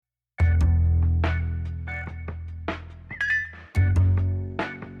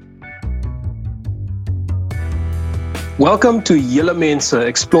Welcome to Julle Mense,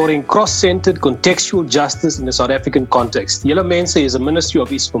 exploring cross-centered contextual justice in the South African context. Julle Mense is a ministry of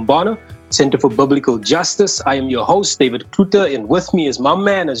Isibhombana, Center for Biblical Justice. I am your host, David Kluter, and with me is my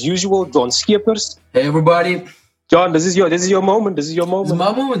man, as usual, John Skeepers. Hey, everybody. John, this is your moment. This is your moment. This is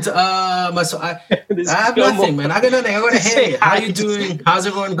my moment. I have nothing, man. I got nothing. I got a hey. How you doing? How's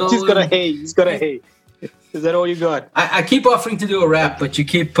everyone going? He's got a hey. He's got a hey. Is that all you got? I keep offering to do a rap, but you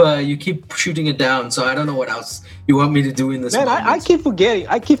keep shooting it down. So I don't know what else you want me to do in this moment. I keep forgetting.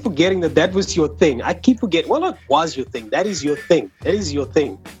 I keep forgetting that was your thing. I keep forgetting. Well, it was your thing. That is your thing. That is your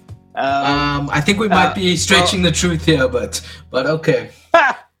thing. I think we might be stretching the truth here, but okay.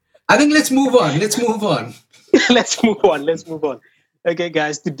 I think let's move on. Let's move on. Let's move on. Okay,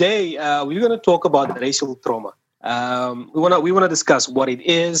 guys. Today we're going to talk about racial trauma. We want to discuss what it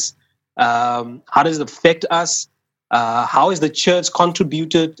is. How does it affect us? How has the church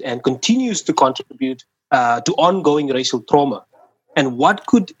contributed and continues to contribute to ongoing racial trauma? And what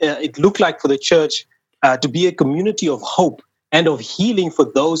could it look like for the church to be a community of hope and of healing for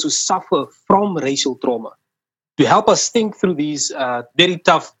those who suffer from racial trauma? To help us think through these very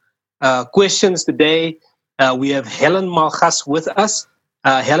tough questions today, we have Helen Malgas with us.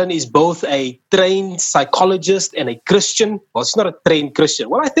 Helen is both a trained psychologist and a Christian. Well, she's not a trained Christian.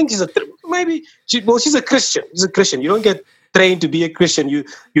 Well, I think she's she's a Christian. She's a Christian. You don't get trained to be a Christian. You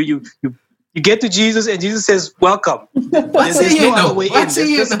get to Jesus, and Jesus says, "Welcome." There's no other way in. I'm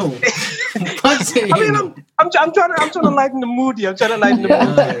trying to lighten the mood here.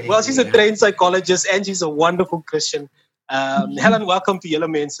 Well, she's a trained psychologist, and she's a wonderful Christian. Helen, welcome to Julle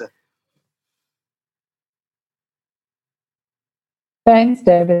Mense. Thanks,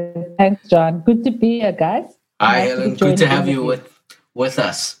 David. Thanks, John. Good to be here, guys. Hi, Helen. Good to have you with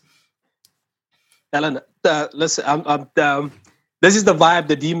us. Helen, listen, this is the vibe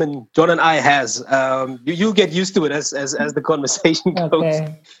the demon John and I has. You get used to it as the conversation goes.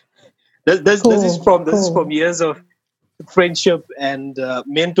 Okay. This is from years of friendship and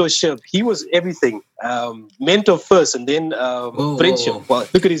mentorship. He was everything. Mentor first, and then friendship. Whoa. Well,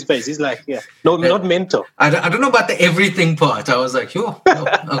 look at his face. He's like, yeah, no, not mentor. I don't know about the everything part. I was like,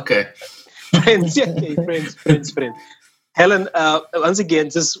 okay. Friends. Helen, once again,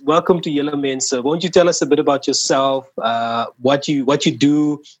 just welcome to Julle Mense. Won't you tell us a bit about yourself, what you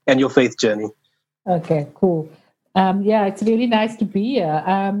do, and your faith journey? Okay, cool. It's really nice to be here.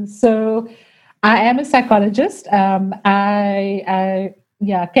 So I am a psychologist. I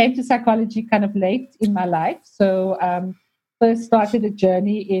came to psychology kind of late in my life. So first started a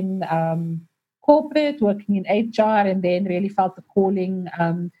journey in corporate, working in HR, and then really felt the calling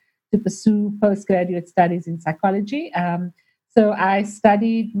to pursue postgraduate studies in psychology. So I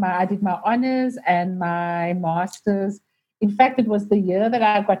did my honors and my master's. In fact, it was the year that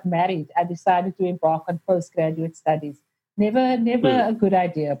I got married. I decided to embark on postgraduate studies. Never a good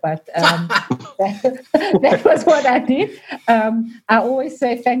idea, but that was what I did. I always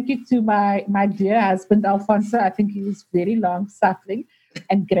say thank you to my dear husband, Alfonso. I think he was very long-suffering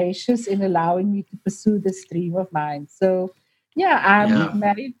and gracious in allowing me to pursue this dream of mine. So, I'm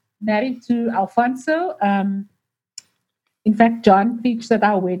married to Alfonso. In fact, John preached at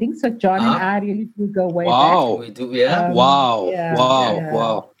our wedding, so John and I really do go way back. We do, yeah. Wow.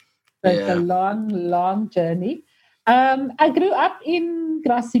 So it's a long journey. I grew up in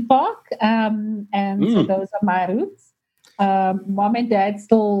Grassy Park, and so those are my roots. Mom and dad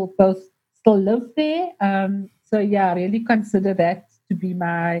still live there. I really consider that to be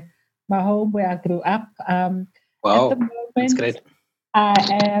my home where I grew up. Wow, at the moment, that's great. I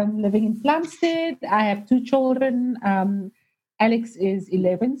am living in Plumstead. I have two children. Alex is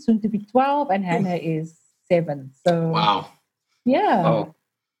 11, soon to be 12, and Hannah is 7. So wow, yeah. Wow.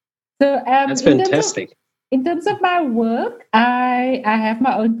 So that's fantastic. In terms of my work, I have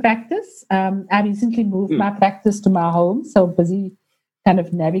my own practice. I recently moved my practice to my home, so busy kind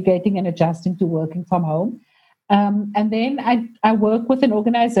of navigating and adjusting to working from home. And then I work with an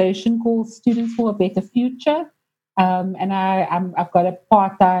organization called Students for a Better Future, and I've got a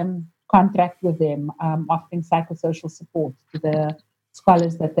part-time contract with them, offering psychosocial support to the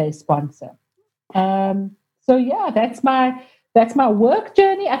scholars that they sponsor. That's my work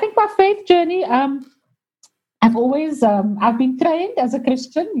journey. I think my faith journey. I've been trained as a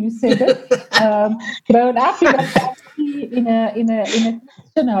Christian. You said it. Grown up in a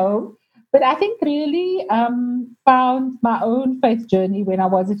Christian home, but I think really found my own faith journey when I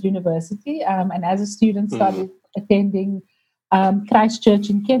was at university, and as a student started attending Christ Church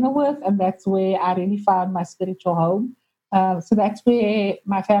in Kenilworth, and that's where I really found my spiritual home. So that's where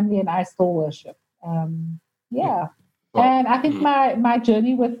my family and I still worship. And I think my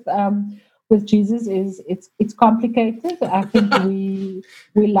journey with with Jesus is it's complicated. I think we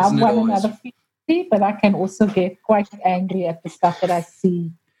love one another fiercely, but I can also get quite angry at the stuff that I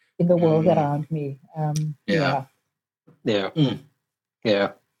see in the world around me. Yeah.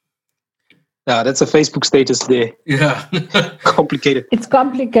 That's a Facebook status there. Yeah. Complicated. It's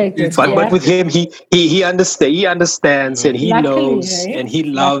complicated. But with him, he understands and he knows and he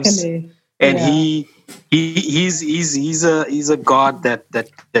loves and he's a God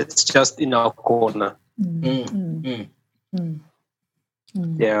that's just in our corner.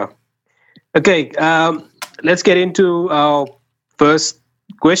 Yeah. Okay. Let's get into our first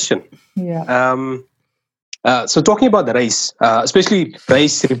question. Yeah. So talking about the race, especially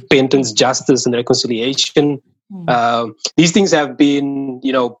race, repentance, justice, and reconciliation, these things have been,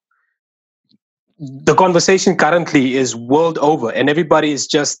 the conversation currently is world over, and everybody is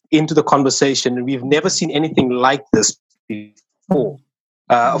just into the conversation, and we've never seen anything like this before.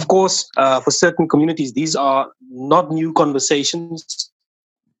 Of course, for certain communities, these are not new conversations,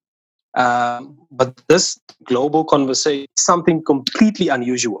 but this global conversation is something completely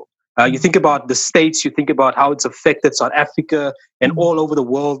unusual. You think about the States, you think about how it's affected South Africa and all over the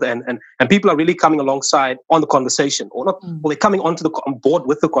world, and people are really coming alongside on the conversation, or they're coming on board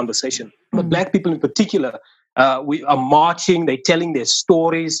with the conversation. But Black people in particular, we are marching, they're telling their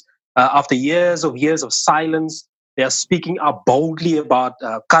stories after years of silence. They are speaking up boldly about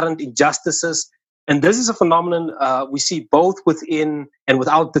current injustices. And this is a phenomenon we see both within and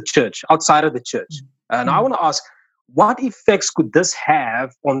without the church, outside of the church. And I want to ask, what effects could this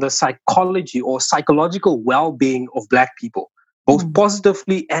have on the psychology or psychological well-being of Black people, both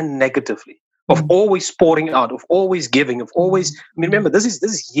positively and negatively, of always pouring out, of always giving, of always... remember, this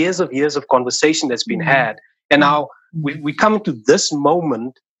is years of conversation that's been had. And now we come into this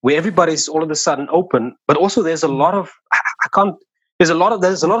moment where everybody's all of a sudden open, but also there's a lot of... There's a lot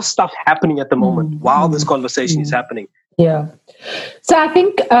of stuff happening at the moment while this conversation is happening. Yeah. So I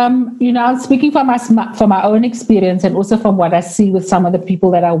think, speaking from my own experience and also from what I see with some of the people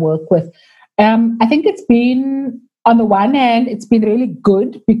that I work with, I think it's been, on the one hand, it's been really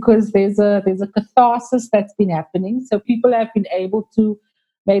good because there's a catharsis that's been happening. So people have been able to,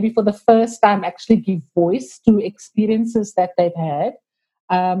 maybe for the first time, actually give voice to experiences that they've had.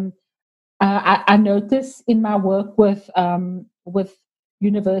 I notice in my work with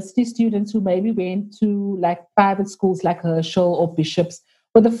university students who maybe went to like private schools like Herschel or Bishops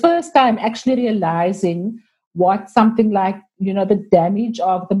for the first time, actually realizing what something like, the damage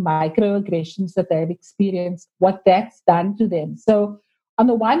of the microaggressions that they've experienced, what that's done to them. So on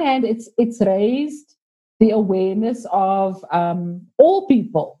the one hand, it's raised the awareness of all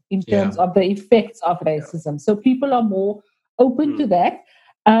people in terms of the effects of racism. So people are more open to that.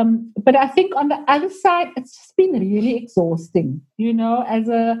 But I think on the other side, it's just been really exhausting. As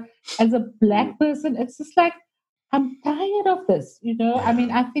a Black person, it's just like, I'm tired of this. I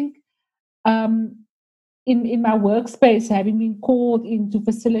mean, I think in my workspace, having been called in to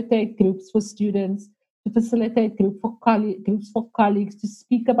facilitate groups for students, to facilitate groups for colleagues, to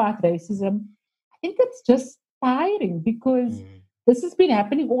speak about racism, I think it's just tiring because this has been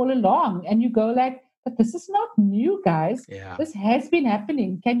happening all along, and you go like, but this is not new, guys. Yeah. This has been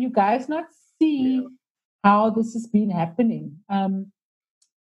happening. Can you guys not see how this has been happening? And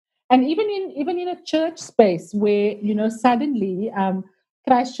even in a church space where suddenly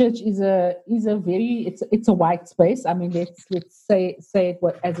Christchurch is a very it's a white space. I mean, let's say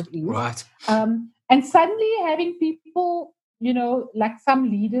it as it is. Right. And suddenly having people, like some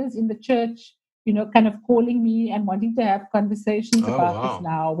leaders in the church, kind of calling me and wanting to have conversations about this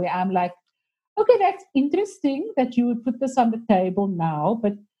now, where I'm like, okay, that's interesting that you would put this on the table now,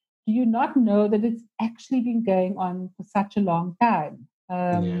 but do you not know that it's actually been going on for such a long time?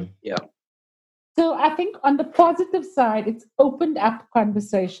 So I think on the positive side, it's opened up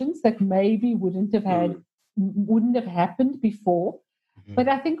conversations that maybe wouldn't have happened before. But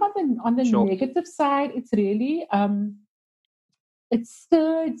I think on the negative side, it's really it's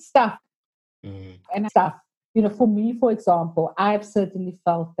stirred stuff and stuff. For me, for example, I've certainly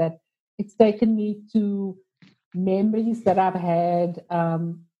felt that it's taken me to memories that I've had,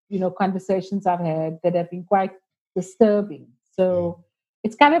 conversations I've had that have been quite disturbing. So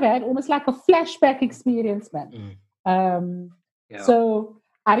it's kind of had almost like a flashback experience, man. So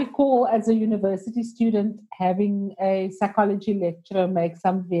I recall as a university student having a psychology lecturer make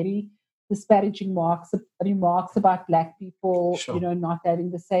some very disparaging remarks about Black people, not having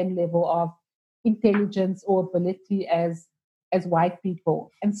the same level of intelligence or ability as white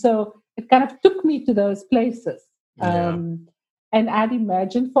people. And so it kind of took me to those places. And I'd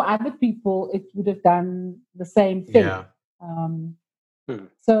imagine for other people, it would have done the same thing.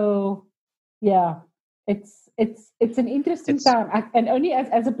 So yeah, it's an interesting time. And only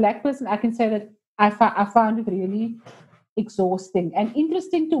as a Black person, I can say that I found it really exhausting and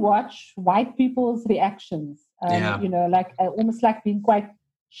interesting to watch white people's reactions. You know, like almost like being quite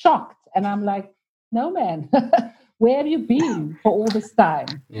shocked. And I'm like, no, man, where have you been for all this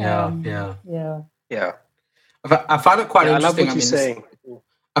time? Yeah. I found it quite interesting. I love what you're saying.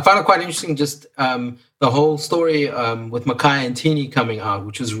 I found it quite interesting, just the whole story with Makhaya Ntini coming out,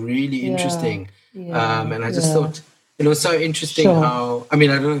 which was really interesting. And I just thought it was so interesting how, I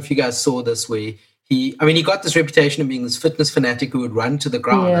mean, I don't know if you guys saw this, where he got this reputation of being this fitness fanatic who would run to the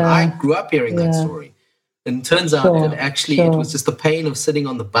ground. And I grew up hearing that story. And it turns out that actually it was just the pain of sitting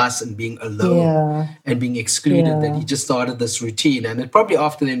on the bus and being alone and being excluded that he just started this routine. And it probably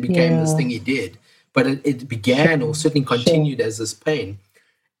after then became this thing he did. But it began or certainly continued as this pain.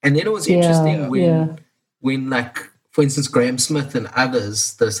 And then it was interesting when, like, for instance, Graham Smith and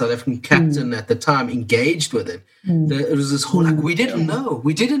others, the South African captain at the time, engaged with it. It was this whole, like, we didn't know.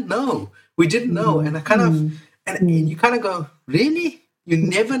 And I kind of, and you kind of go, really? You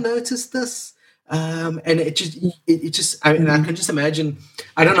never noticed this? And it just, I mean, I can just imagine,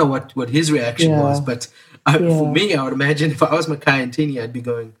 I don't know what his reaction was, but for me, I would imagine if I was Makhaya Ntini, I'd be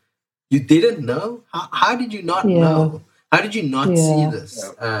going, you didn't know? How did you not know? How did you not see this?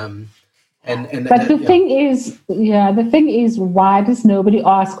 The thing is, why does nobody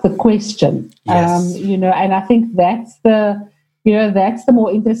ask the question? You know, and I think that's the more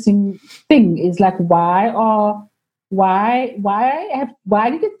interesting thing, is like, why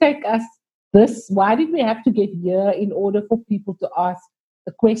did it take us this? Why did we have to get here in order for people to ask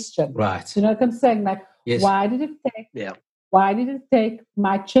the question? Right. You know what I'm saying? Like, why did it take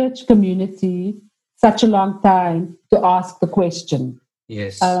my church community such a long time to ask the question?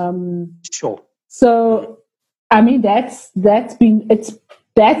 Yes. Sure. So, I mean, that's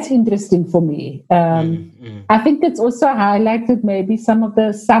interesting for me. I think it's also highlighted maybe some of the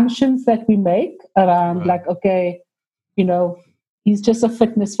assumptions that we make around, like, okay, you know, he's just a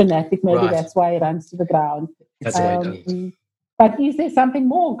fitness fanatic. Maybe that's why he runs to the ground. That's right. But is there something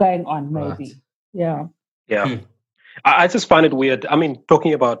more going on? Maybe. Yeah. I just find it weird. I mean,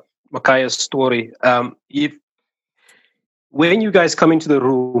 talking about Makhaya's story, when you guys come into the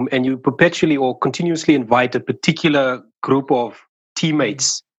room and you perpetually or continuously invite a particular group of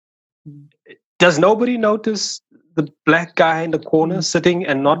teammates, does nobody notice the black guy in the corner sitting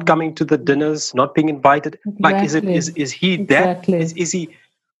and not coming to the dinners, not being invited? Exactly. Like, is he that?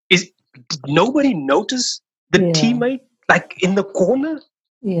 Is nobody notice the teammate, like, in the corner?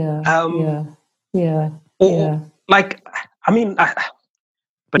 Or like, I mean, this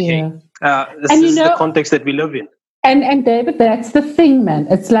is the context that we live in. And David, that's the thing, man.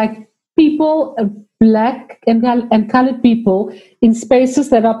 It's like people, black and colored people in spaces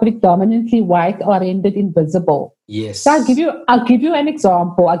that are predominantly white, are rendered invisible. Yes. So I'll give you an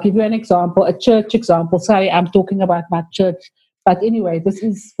example. A church example. Sorry, I'm talking about my church. But anyway, this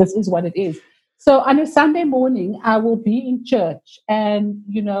is what it is. So on a Sunday morning, I will be in church, and,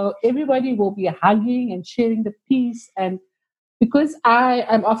 you know, everybody will be hugging and sharing the peace. And because I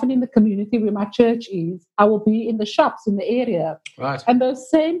am often in the community where my church is, I will be in the shops in the area. Right. And those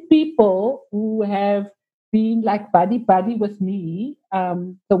same people who have been like buddy with me,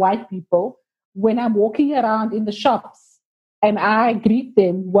 the white people, when I'm walking around in the shops and I greet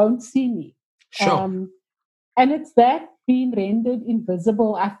them, won't see me. Sure. And it's that being rendered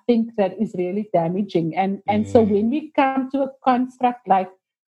invisible, I think, that is really damaging. And so when we come to a construct like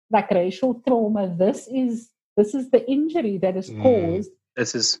racial trauma, this is the injury that is caused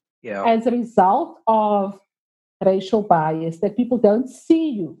as a result of racial bias, that people don't see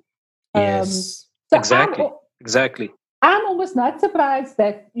you. Yes, so exactly. I'm almost not surprised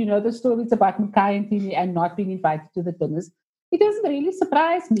that, you know, the stories about Makhaya Ntini and not being invited to the dinners, it doesn't really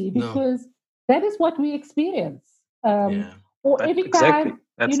surprise me, because that is what we experience. Or every time,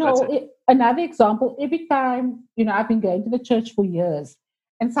 another example, every time, you know, I've been going to the church for years.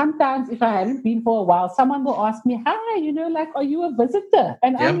 And sometimes if I haven't been for a while, someone will ask me, hi, you know, like, are you a visitor?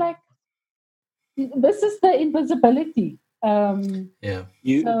 And I'm like, this is the invisibility. Are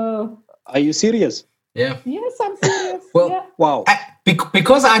you serious? Yeah. Yes, I'm serious. Wow.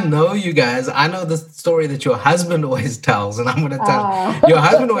 Because I know you guys, I know the story that your husband always tells, and I'm going to tell your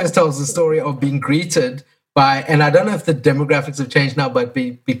husband always tells the story of being greeted by, and I don't know if the demographics have changed now, but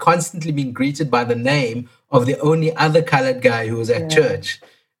be constantly being greeted by the name of the only other colored guy who was at church.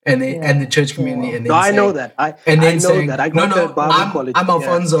 and the church community, and then I know that. I know that. I got that Bible college. I'm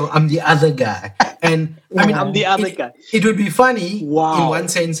Alfonso. I'm the other guy, and I mean, I'm the other guy. It would be funny in one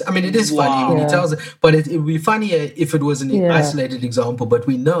sense. I mean, it is funny when he tells it, but it would be funnier if it was an isolated example. But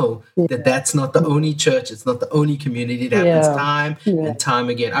we know that that's not the only church. It's not the only community. It happens time and time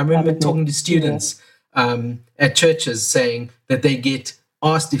again. I remember talking to students at churches saying that they get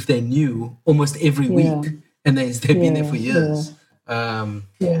asked if they knew almost every week, and they've been there for years.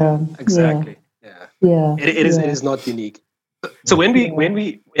 Exactly. It is not unique. So when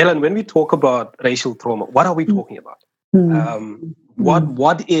we talk about racial trauma, what are we talking about?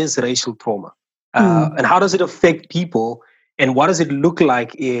 What is racial trauma, and how does it affect people? And what does it look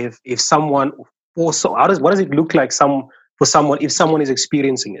like if someone also? What does it look like for someone if someone is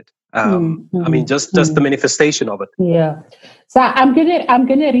experiencing it? I mean, just the manifestation of it. Yeah. So I'm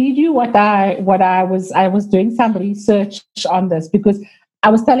gonna read you what I was doing some research on this, because I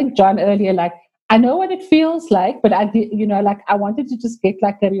was telling John earlier, like, I know what it feels like, but I wanted to just get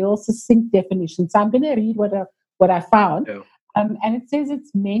like a real succinct definition. So I'm gonna read what I found. Yeah. And it says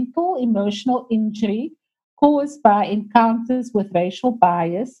it's mental, emotional injury caused by encounters with racial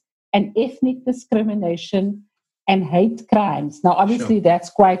bias and ethnic discrimination and hate crimes. Now, obviously, that's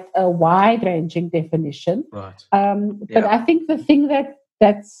quite a wide-ranging definition. Right. But I think the thing that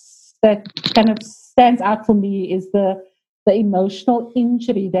kind of stands out for me is the emotional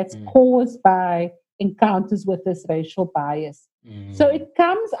injury that's caused by encounters with this racial bias. So it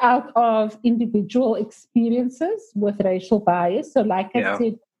comes out of individual experiences with racial bias. So, like I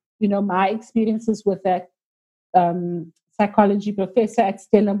said, my experiences with that psychology professor at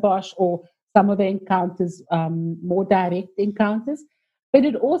Stellenbosch, or some of the encounters, more direct encounters. But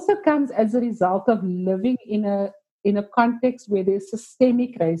it also comes as a result of living in a context where there's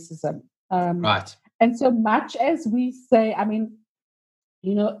systemic racism. Right. And so much as we say, I mean,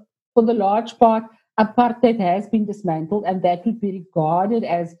 for the large part, apartheid has been dismantled, and that would be regarded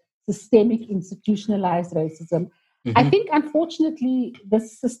as systemic institutionalized racism. I think, unfortunately, the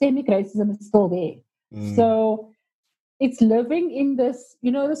systemic racism is still there. So it's living in this,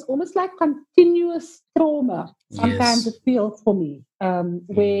 this almost like continuous trauma. Sometimes it feels for me,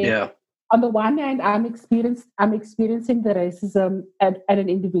 where on the one hand, I'm experiencing the racism at an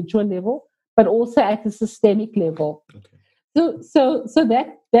individual level, but also at a systemic level. Okay. So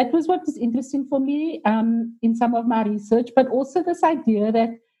that was what was interesting for me in some of my research, but also this idea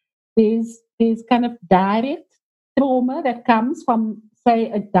that there's kind of direct trauma that comes from,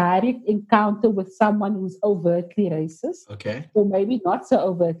 say, a direct encounter with someone who's overtly racist, or maybe not so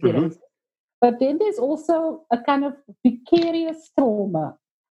overtly racist. But then there's also a kind of vicarious trauma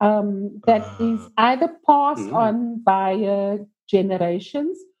that is either passed on by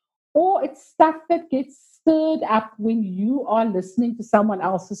generations, or it's stuff that gets stirred up when you are listening to someone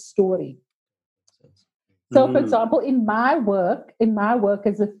else's story. So, for example, in my work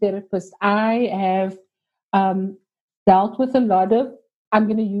as a therapist, I have dealt with a lot of, I'm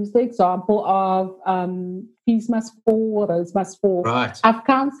going to use the example of Peas Must Fall, Rose Must Fall. Right. I've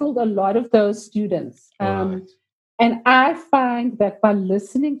counseled a lot of those students. And I find that by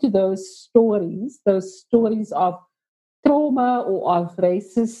listening to those stories of trauma or of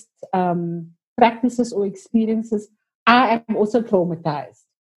racist practices or experiences, I am also traumatized.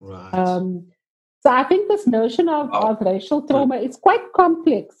 Right. So I think this notion of racial trauma is quite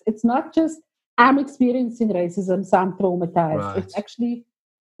complex. It's not just I'm experiencing racism, so I'm traumatized. Right. It's actually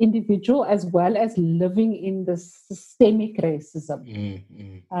individual as well as living in the systemic racism.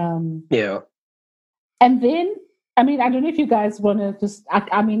 And then, I mean, I don't know if you guys want to just,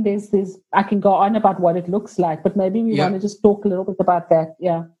 I mean, there's I can go on about what it looks like, but maybe we want to just talk a little bit about that.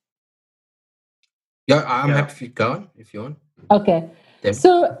 Yeah, I'm happy for you go on if you want. Okay.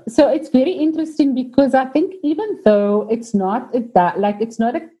 So it's very interesting because I think even though it's not clinically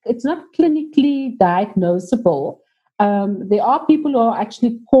diagnosable, there are people who are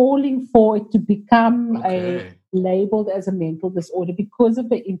actually calling for it to become labeled as a mental disorder because of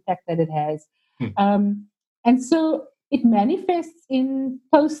the impact that it has. And so it manifests in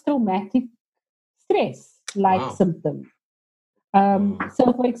post-traumatic stress-like symptoms.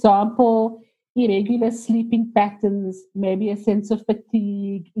 So, for example, irregular sleeping patterns, maybe a sense of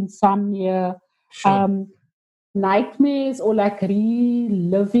fatigue, insomnia, nightmares, or like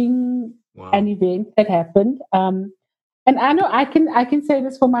reliving an event that happened. And I know I can say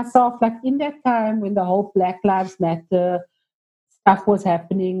this for myself, like in that time when the whole Black Lives Matter stuff was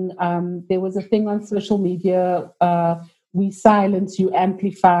happening, there was a thing on social media, we silence, you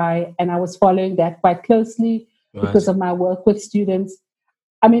amplify, and I was following that quite closely because of my work with students.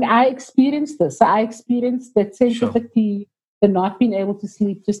 I mean, I experienced this. So I experienced that sense of fatigue, the not being able to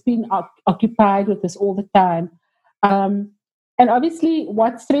sleep, just being occupied with this all the time. And obviously,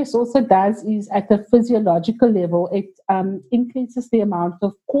 what stress also does is at the physiological level, it increases the amount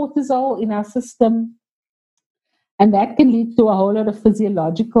of cortisol in our system. And that can lead to a whole lot of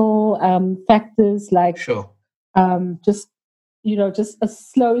physiological factors like just a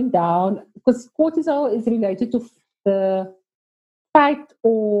slowing down, because cortisol is related to the fight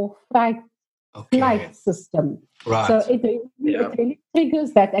or flight system. Right. So it really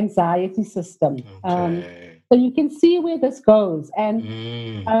triggers that anxiety system. So you can see where this goes. And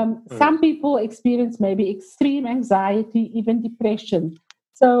some people experience maybe extreme anxiety, even depression.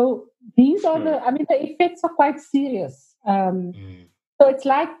 So these are the effects are quite serious. So it's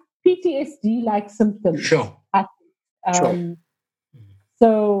like PTSD-like symptoms. Sure.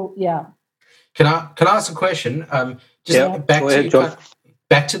 So, yeah. Can I ask a question? Back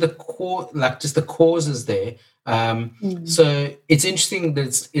to the core, like just the causes there. So it's interesting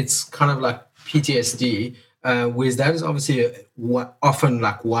that it's kind of like PTSD, whereas that is obviously often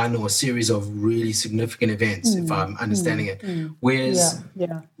like one or a series of really significant events, if I'm understanding it. Whereas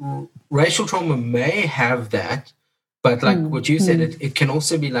racial trauma may have that, but like what you said, it can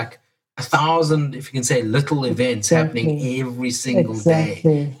also be like 1,000, if you can say, little events happening every single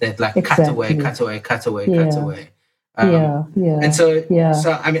day that like cut away. And so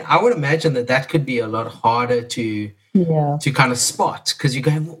I mean, I would imagine that could be a lot harder to kind of spot, because you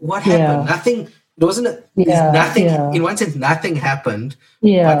go, what happened? Nothing. It wasn't. Nothing. In one sense, nothing happened.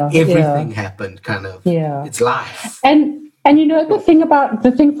 But everything happened. Kind of. It's life. And you know, the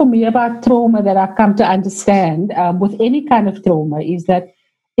thing for me about trauma that I've come to understand with any kind of trauma is that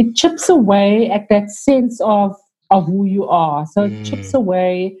it chips away at that sense of who you are. So it chips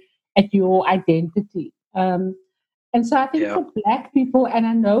away at your identity. And so I think for Black people, and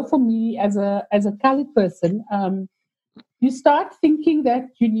I know for me as a colored person, you start thinking that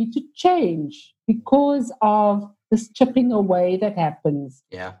you need to change because of this chipping away that happens.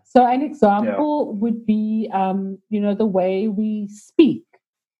 Yeah. So an example would be, the way we speak.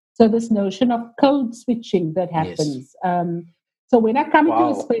 So this notion of code switching that happens. Yes. So when I come into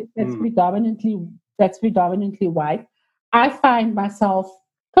a space that's predominantly white, I find myself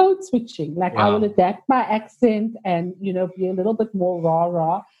code switching. Like I will adapt my accent and, be a little bit more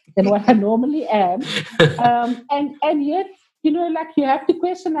rah than what I normally am. And yet, like you have to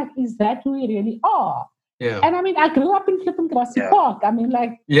question, like, is that who we really are? Yeah. And I mean, I grew up in Clifton Grassy Park. I mean,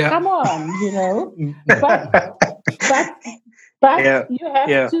 like, come on, But you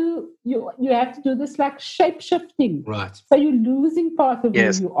have to do this like shape shifting. Right. So you're losing part of who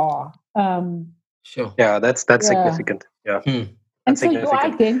you are. Sure. Yeah, that's significant. Yeah. And so your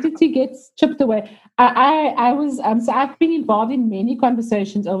identity gets chipped away. So I've been involved in many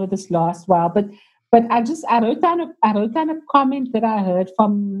conversations over this last while, but I wrote down a comment that I heard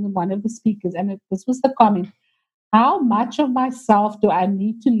from one of the speakers, and this was the comment: how much of myself do I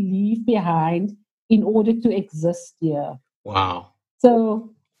need to leave behind in order to exist here? Wow.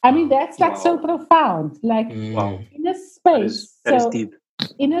 So I mean, that's like so profound. Like in a space, that is deep.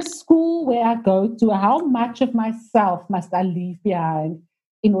 In a school where I go to, how much of myself must I leave behind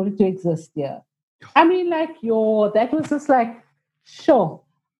in order to exist here? I mean, like that was just like, sure.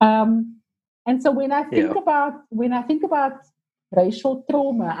 And so when I think about racial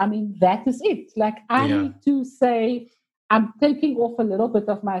trauma, I mean, that is it. Like I need to say, I'm taking off a little bit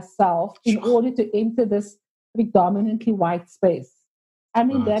of myself in order to enter this predominantly white space. I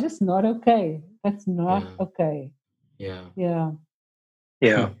mean, that is not okay. That's not okay. Yeah. Yeah.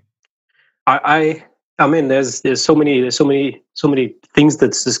 Yeah. I mean, there's so many things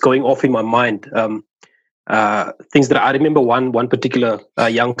that's just going off in my mind. Things that I remember. One particular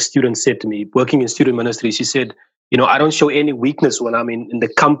young student said to me, working in student ministry, she said, I don't show any weakness when I'm in the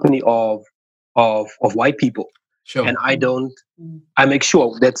company of white people. Sure. And I make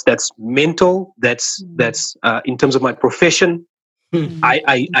sure that's mental. That's in terms of my profession.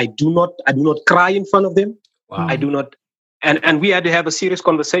 I do not cry in front of them. Wow. I do not. And we had to have a serious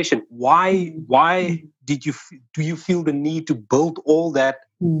conversation. Why do you feel the need to build all that,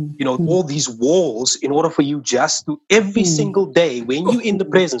 all these walls in order for you just to every single day when you in the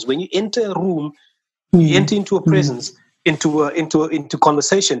presence, when you enter a room, you enter into a presence, into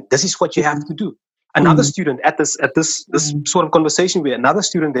conversation. This is what you have to do. Another student at this sort of conversation where another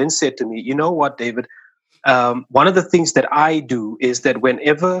student then said to me, you know what, David, one of the things that I do is that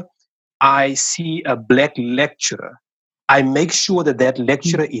whenever I see a Black lecturer, I make sure that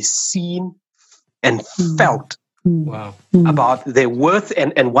lecturer is seen and felt Wow. about their worth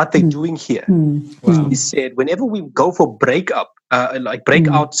and what they're doing here. Wow. He said, whenever we go for breakout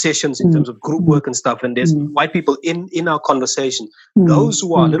sessions in terms of group work and stuff, and there's white people in our conversation, those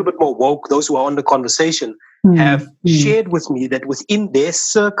who are a little bit more woke, those who are on the conversation, have shared with me that within their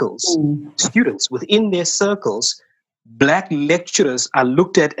circles, students within their circles, black lecturers are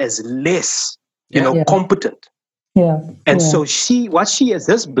looked at as less, competent. And so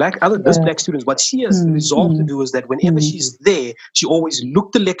this black students, what she has resolved to do is that whenever she's there, she always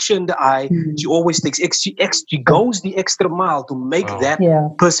look the lecturer in the eye. She always takes she goes the extra mile to make that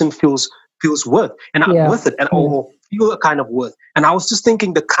person feels worth worth it, and or feel a kind of worth. And I was just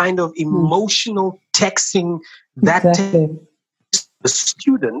thinking the kind of emotional taxing that takes the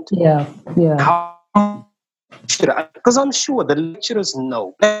student. Because I'm sure the lecturers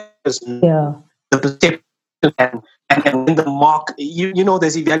know. The perception and in the mark,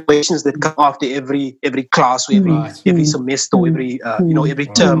 there's evaluations that come after every class or every semester or every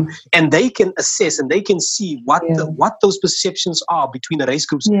term, and they can assess and they can see what those perceptions are between the race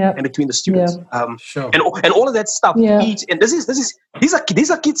groups and between the students. And all of that stuff feeds. And these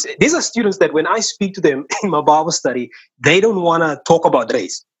are kids, these are students that when I speak to them in my Bible study, they don't want to talk about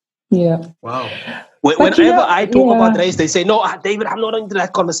race. Wow. Whenever I talk about race, they say, "No, David, I'm not into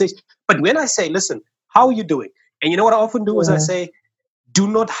that conversation." But when I say, "Listen, how are you doing?" And you know what I often do is I say, "Do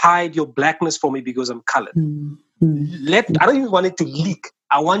not hide your blackness for me because I'm colored. I don't even want it to leak.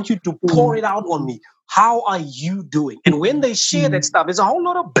 I want you to pour it out on me. How are you doing?" And when they share that stuff, there's a whole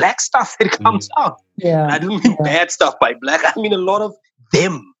lot of black stuff that comes out. I don't mean bad stuff by black. I mean a lot of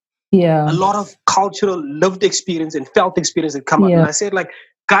them. A lot of cultural lived experience and felt experience that come out. And I said, like,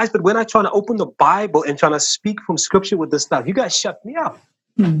 guys, but when I try to open the Bible and trying to speak from scripture with this stuff, you guys shut me up.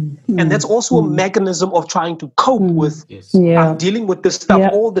 And that's also a mechanism of trying to cope with dealing with this stuff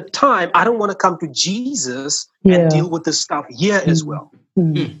all the time. I don't want to come to Jesus and deal with this stuff here as well.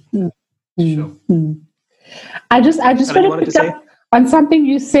 Sure. I just want to pick up on something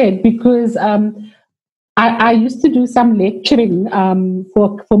you said, because I used to do some lecturing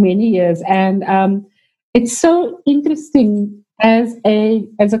for many years, and it's so interesting as a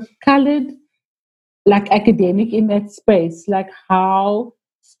colored academic in that space, like how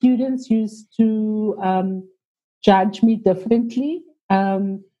students used to judge me differently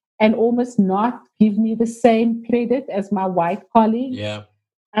and almost not give me the same credit as my white colleagues.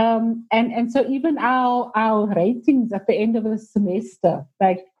 And so even our ratings at the end of the semester,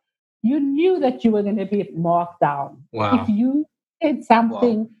 like, you knew that you were going to be marked down. If you said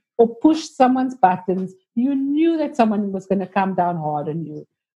something or pushed someone's buttons, you knew that someone was going to come down hard on you.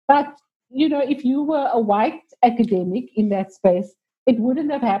 But, if you were a white academic in that space, it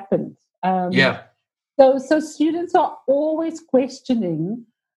wouldn't have happened. So students are always questioning.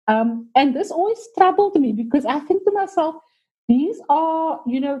 And this always troubled me, because I think to myself, these are,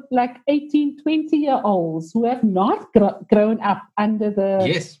 18, 20-year-olds who have not grown up under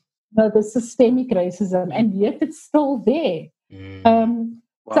the systemic racism, and yet it's still there.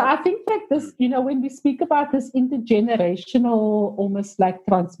 So I think like this, when we speak about this intergenerational, almost like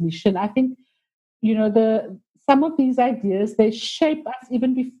transmission, I think, some of these ideas, they shape us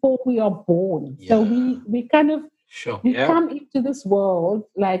even before we are born. So we kind of come into this world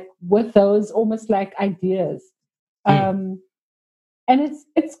like with those almost like ideas. And it's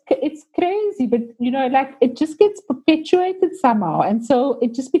crazy, but it just gets perpetuated somehow, and so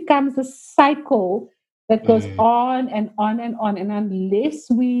it just becomes a cycle that goes on and on and on. And unless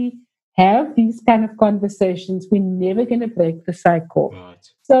we have these kind of conversations, we're never going to break the cycle.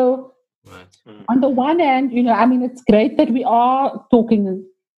 So, on the one hand, it's great that we are talking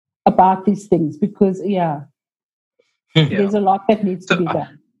about these things, because there's a lot that needs to be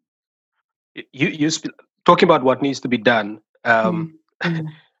done. You talking about what needs to be done. I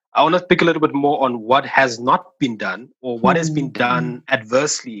want to pick a little bit more on what has not been done, or what has been done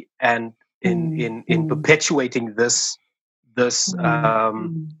adversely, and in perpetuating this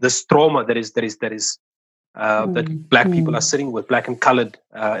trauma that black people are sitting with, black and colored,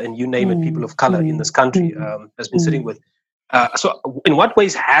 and you name it, people of color in this country has been sitting with. So, in what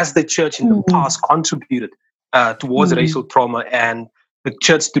ways has the church in the past contributed towards racial trauma, and the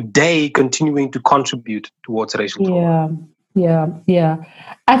church today continuing to contribute towards racial trauma? Yeah.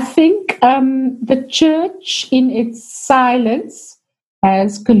 I think the church in its silence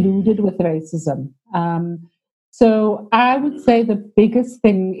has colluded with racism. So I would say the biggest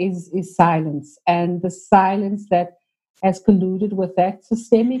thing is silence, and the silence that has colluded with that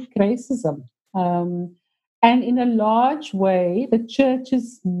systemic racism. And in a large way, the church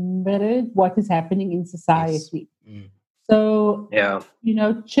has mirrored what is happening in society. So,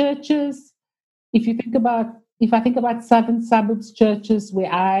 churches, if you think about if I think about southern suburbs churches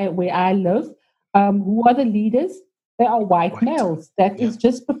where I live, who are the leaders? They are white males. That is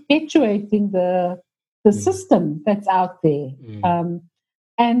just perpetuating the system that's out there.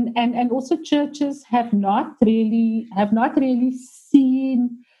 And also churches have not really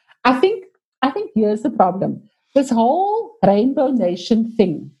seen. I think here's the problem. This whole Rainbow Nation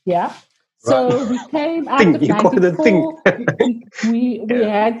thing, yeah. So we came out of 94. we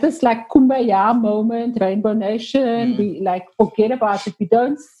had this like Kumbaya moment, Rainbow Nation. We like forget about it. We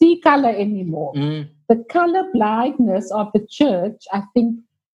don't see color anymore. The color blindness of the church, I think,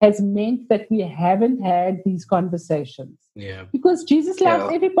 has meant that we haven't had these conversations. Yeah. Because Jesus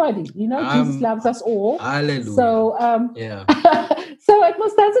loves everybody. Jesus loves us all. Hallelujah. So so it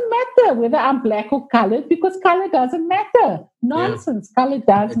doesn't matter whether I'm black or colored, because color doesn't matter. Nonsense. Color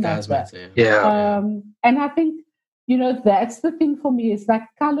does matter. And I think, that's the thing for me, is that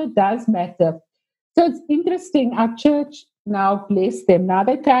color does matter. So it's interesting. Our church now, bless them, now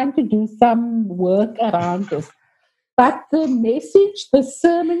they're trying to do some work around this. But the message, the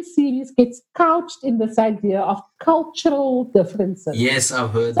sermon series gets couched in this idea of cultural differences. Yes,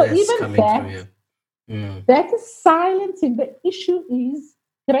 I've heard that's coming through you. That is silencing. The issue is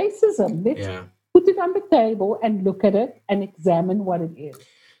racism. Let's put it on the table and look at it and examine what it is.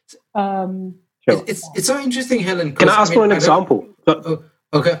 It's so interesting, Helen. Can I ask for an example?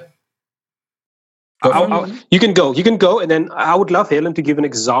 Okay. You can go, and then I would love Helen to give an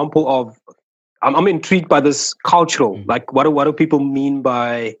example of. I'm intrigued by this cultural. Like, what do people mean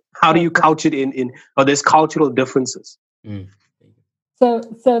by? How do you couch it in? Or there's cultural differences. So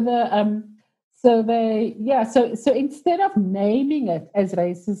instead of naming it as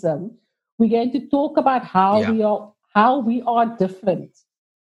racism, we're going to talk about how we are different.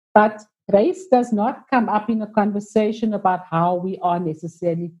 But race does not come up in a conversation about how we are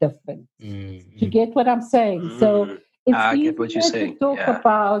necessarily different. You get what I'm saying? So it's easier to talk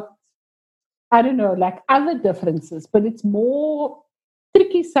about, I don't know, like other differences, but it's more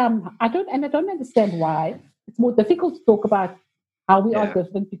tricky. I don't understand why. It's more difficult to talk about how we are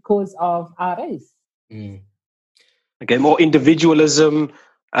different because of our race. Okay, more individualism,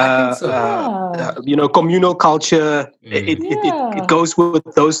 communal culture. It goes with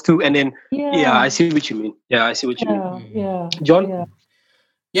those two, and then I see what you mean. John.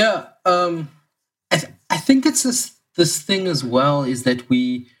 I think it's this thing as well, is that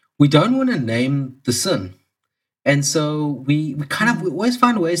we don't want to name the sin. And so we always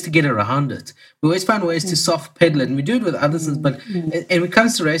find ways to get around it. We always find ways to soft pedal it, and we do it with other sins. But and when it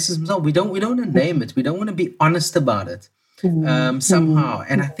comes to racism, we don't want to name it. We don't want to be honest about it somehow.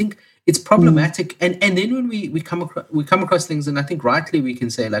 And I think it's problematic. And then when we come across things, and I think rightly we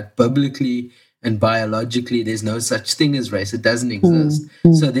can say, like, biblically and biologically, there's no such thing as race. It doesn't exist.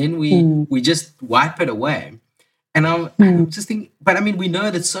 So then we just wipe it away. And I'm just thinking, but I mean, we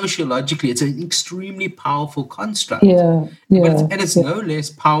know that sociologically it's an extremely powerful construct. And it's no less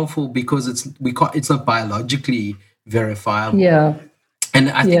powerful because it's not biologically verifiable. And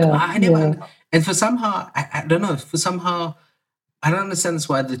I think and for somehow, I don't know, I don't understand this,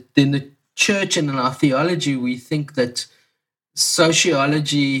 why in the church and in our theology, we think that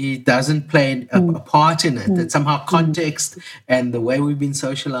sociology doesn't play a part in it, that somehow context and the way we've been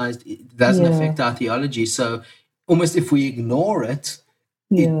socialized doesn't affect our theology. So almost if we ignore it,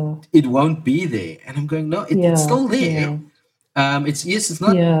 it won't be there. And I'm going, no, it's still there. It's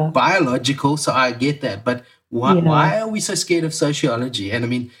not biological, so I get that. But why are we so scared of sociology? And I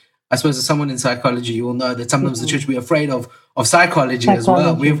mean, I suppose as someone in psychology, you will know that sometimes the church, we're afraid of psychology as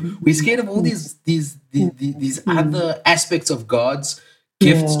well. We're scared of all these other aspects of God's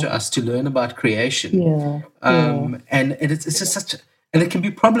gifts to us to learn about creation. And it's just and it can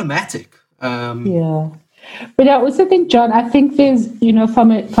be problematic. But I also think, John, I think there's,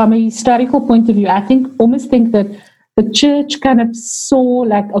 from a historical point of view, I almost think that the church kind of saw,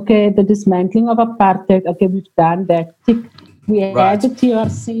 like, okay, the dismantling of apartheid, okay, we've done that, tick. We had the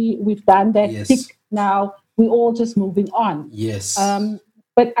TRC, we've done that, tick. Now we're all just moving on.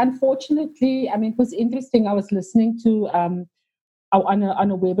 But unfortunately, I mean, it was interesting. I was listening to on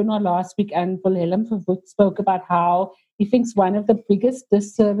a webinar last week, and Wilhelm Verwoerd spoke about how he thinks one of the biggest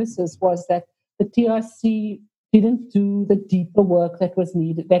disservices was that the TRC didn't do the deeper work that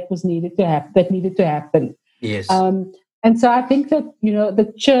needed to happen. And so I think that,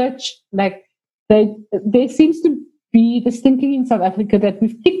 the church, like, there seems to be this thinking in South Africa that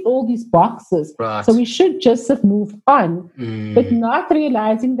we've ticked all these boxes, so we should just have moved on, but not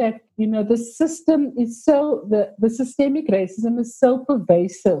realizing that, the system is the systemic racism is so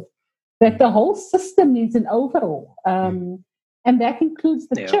pervasive that the whole system needs an overhaul. And that includes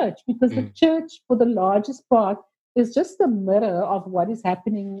the church, because the church, for the largest part, is just a mirror of what is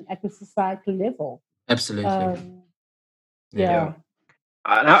happening at the societal level. Absolutely.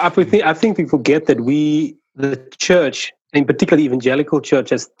 I think we forget that the church, in particular evangelical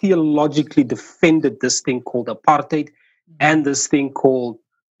church, has theologically defended this thing called apartheid and this thing called,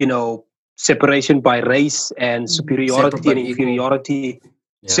 separation by race and superiority and inferiority.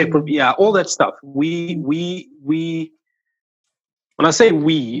 All that stuff. We when I say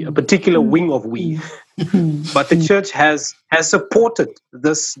we, a particular wing of we, but the church has supported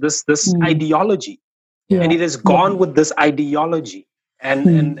this ideology, and it has gone with this ideology,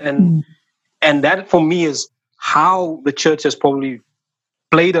 and that for me is how the church has probably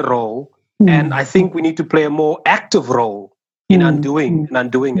played a role, and I think we need to play a more active role in undoing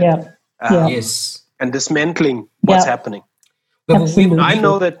it, yes, and dismantling what's happening. I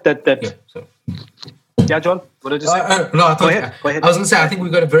know that. Yeah, John, what did you say? No, go ahead. I was going to say, I think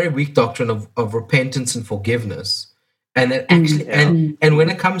we've got a very weak doctrine of repentance and forgiveness. And that actually, and when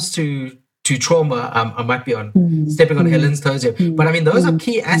it comes to trauma, I might be stepping on Helen's toes here, but I mean, those are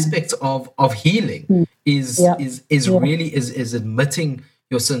key aspects of healing is admitting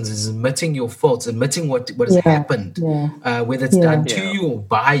your sins, is admitting your faults, admitting what has happened, whether it's done to you or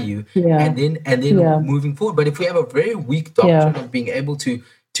by you, and then moving forward. But if we have a very weak doctrine of being able to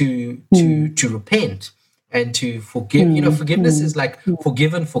repent and to forgive, forgiveness is like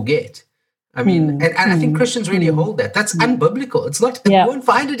forgive and forget. I mean, and I think Christians really hold that. That's unbiblical. It's not. You won't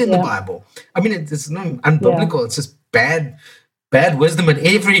find it in the Bible. I mean, it's not unbiblical. It's just bad wisdom at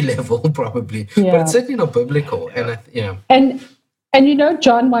every level, probably. But it's certainly not biblical. And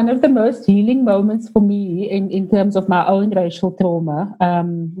John, one of the most healing moments for me in terms of my own racial trauma,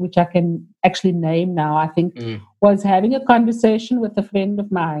 which I can actually name now, I think, was having a conversation with a friend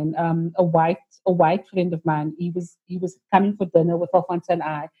of mine, a white friend of mine. He was coming for dinner with Alfonso and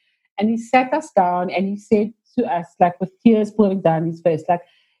I, and he sat us down and he said to us, like with tears pouring down his face, like,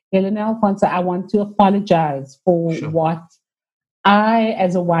 Helen Alfonso, I want to apologize for what I,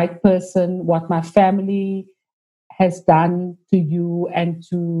 as a white person, what my family has done to you and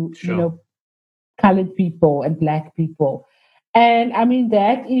to colored people and Black people. And I mean,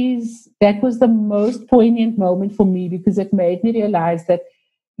 that was the most poignant moment for me, because it made me realize that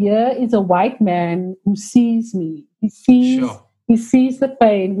here is a white man who sees me. He sees the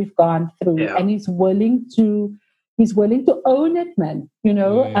pain we've gone through, and he's willing to own it, man.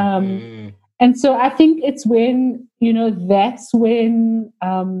 And so I think it's when that's when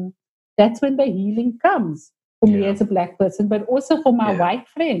the healing comes for me as a Black person, but also for my white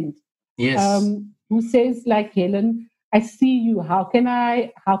friend, who says, like, Helen, I see you. How can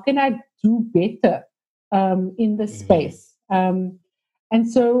I do better in this space? And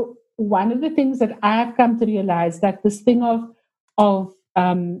so one of the things that I've come to realize, that this thing of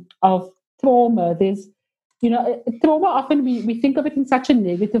trauma, there's trauma, often we think of it in such a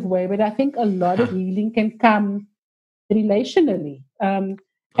negative way, but I think a lot of healing can come relationally.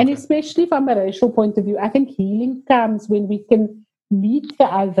 And especially from a racial point of view, I think healing comes when we can meet the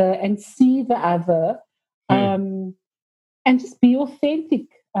other and see the other, and just be authentic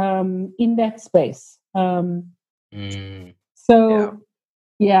in that space. Helen,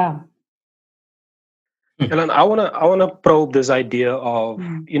 I wanna probe this idea of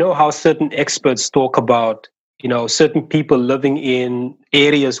how certain experts talk about certain people living in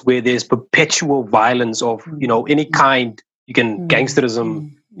areas where there's perpetual violence of any kind. You can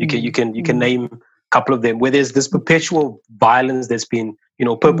gangsterism. You can name a couple of them where there's this perpetual violence that's been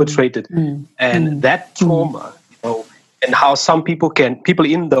perpetrated, and that trauma, and how some people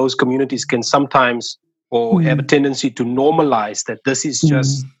in those communities can sometimes or have a tendency to normalize that this is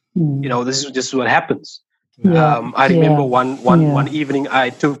just this is just what happens. I remember one evening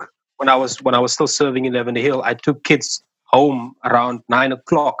I took when I was still serving in Lavender Hill, I took kids home around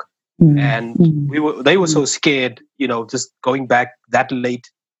 9:00. And they were so scared, just going back that late.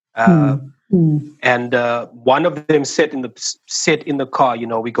 And one of them said in the car,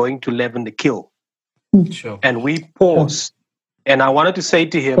 we're going to Lavender Hill. Sure. And we paused. And I wanted to say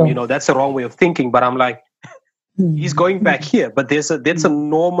to him, that's the wrong way of thinking. But I'm like, he's going back here. But there's a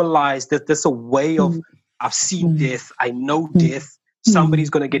normalized, there's a way of, I've seen death. I know death. Somebody's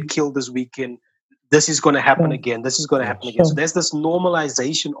going to get killed this weekend. This is going to happen again. This is going to happen again. So there's this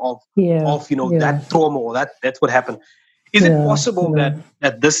normalization of that trauma, or that's what happened. Is it possible that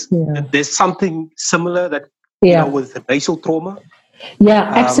there's something similar that with racial trauma? Yeah,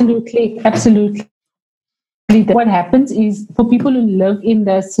 absolutely. What happens is, for people who live in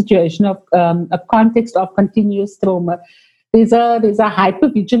the situation of a context of continuous trauma, there's a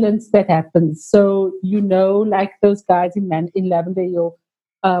hypervigilance that happens. So like those guys in Lavender Hill,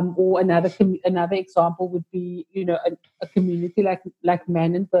 or another example would be a community like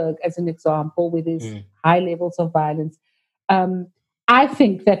Manenberg as an example, where there's high levels of violence. I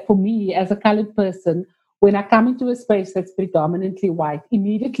think that for me as a colored person, when I come into a space that's predominantly white,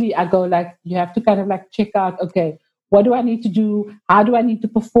 immediately I go like, you have to kind of like check out, okay, what do I need to do? How do I need to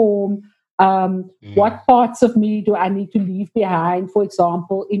perform? What parts of me do I need to leave behind, for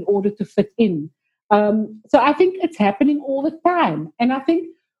example, in order to fit in? So I think it's happening all the time, and I think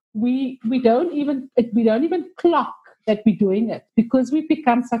we don't even clock that we're doing it because we've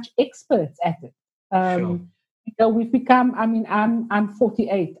become such experts at it. We've become. I mean, I'm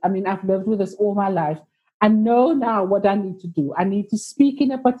 48. I mean, I've lived with this all my life. I know now what I need to do. I need to speak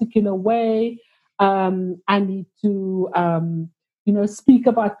in a particular way. I need to, speak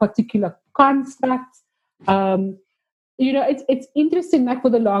about particular constructs. It's interesting. Like for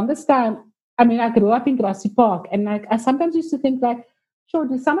the longest time, I mean, I grew up in Grassy Park, and like I sometimes used to think like, sure,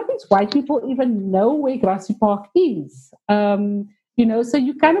 do some of these white people even know where Grassy Park is? So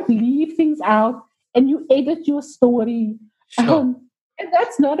you kind of leave things out and you edit your story. Sure. And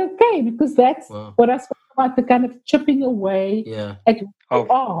that's not okay, because that's what I spoke about, the kind of chipping away at who you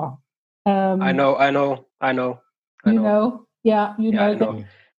are. I know. You know. That.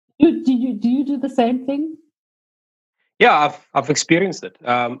 Do you do the same thing? Yeah, I've experienced it.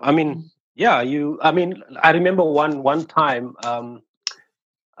 I remember one time.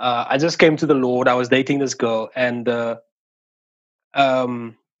 I just came to the Lord. I was dating this girl, and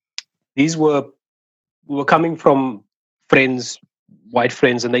we were coming from friends, white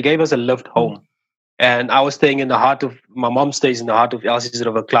friends, and they gave us a lift home. And I was staying in the heart of, my mom stays in the heart of Elsie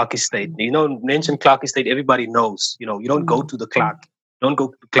River, Clark Estate. Mention Clark Estate, everybody knows. You don't go to the Clark, don't go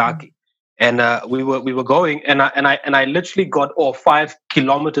to Clarkie. And we were going, and I literally got off 5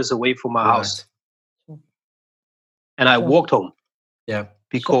 kilometers away from my house, and I walked home. Yeah,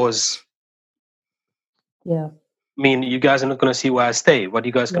 because I mean, you guys are not going to see where I stay. What are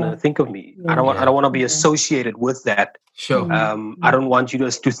you guys going to think of me? I don't want to be associated with that. Sure. I don't want you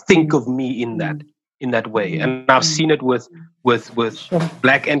guys to think of me in that way. And I've seen it with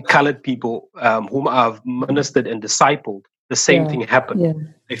black and colored people whom I've ministered and discipled. The same thing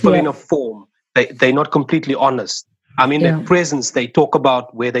happened. They fill in a form. They're not completely honest. I mean, their presence, they talk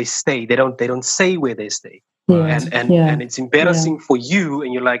about where they stay. They don't say where they stay. And it's embarrassing for you,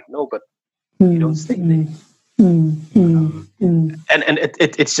 and you're like, no, but you don't stay there. And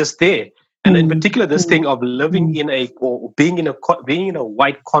it's just there. And in particular, this thing of living in being in a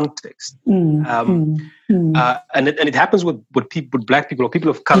white context, and it happens with black people or people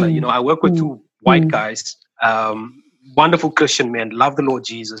of color. I work with 2 white guys, wonderful Christian men, love the Lord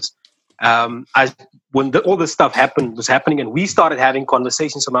Jesus. When all this stuff was happening, and we started having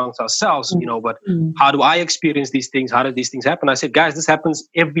conversations amongst ourselves, but how do I experience these things? How do these things happen? I said, guys, this happens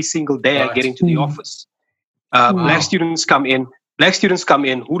every single day I get into the office. Black students come in.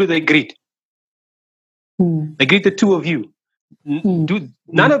 Who do they greet? They greet the 2 of you.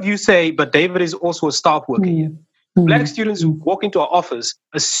 None of you say, but David is also a staff worker here. Black students who walk into our office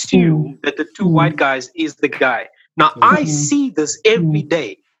assume that the 2 white guys is the guy. Now, I see this every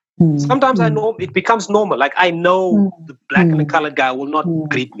day. Sometimes I know it becomes normal. Like, I know the black and the colored guy will not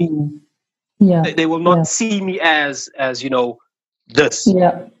greet me. They will not see me as this,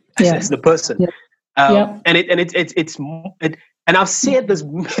 as the person. And I've said this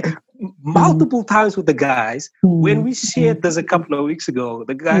multiple times with the guys. When we shared this a couple of weeks ago,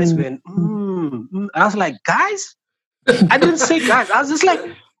 the guys went, I was like, guys? I didn't say guys. I was just like,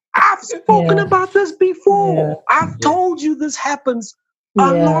 I've spoken about this before. I've told you this happens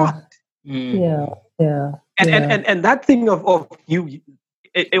a lot. And that thing of you,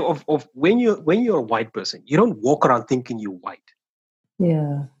 of when you're a white person, you don't walk around thinking you're white.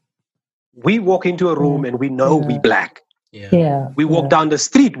 We walk into a room and we know we black. We walk down the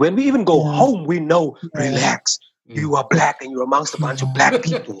street. When we even go home, we know, relax. You are black and you're amongst a bunch of black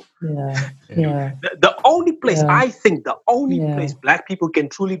people. The only place, I think, place black people can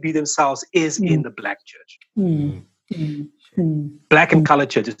truly be themselves is in the black church. Black and colored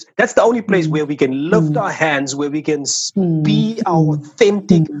churches. That's the only place where we can lift our hands, where we can be our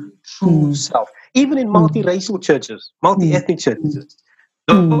authentic, true self. Even in multiracial churches, multi-ethnic churches.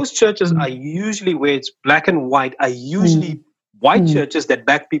 Those churches are usually where it's black and white, are usually white churches that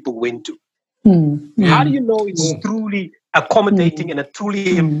black people went to. How do you know it's truly accommodating and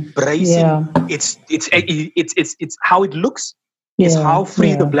truly embracing? It's how it looks. It's how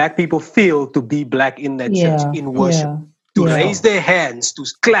free the black people feel to be black in that church, in worship. to raise their hands, to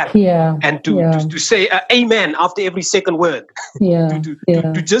clap, and to say amen after every second word.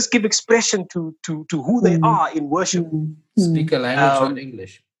 To just give expression to who they are in worship. Speak a language, not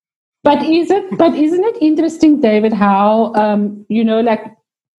English. But isn't it interesting, David, how like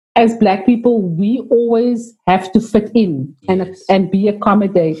as Black people, we always have to fit in and be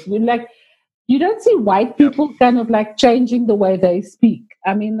accommodated. Like, you don't see white people kind of like changing the way they speak.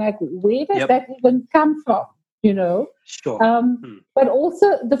 I mean, like, where does that even come from? Sure. But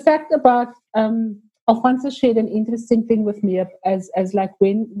also the fact about Alfonso shared an interesting thing with me as like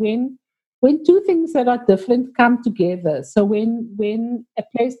when two things that are different come together. So when a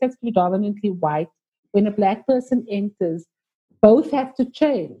place that's predominantly white, when a Black person enters, both have to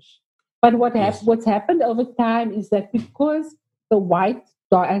change. But what's happened over time is that because the white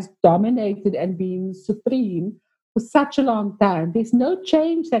has dominated and been supreme for such a long time, there's no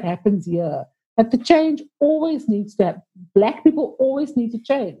change that happens here. But the change always needs to happen. Black people always need to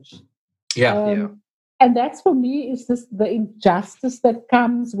change. And that's, for me, is the injustice that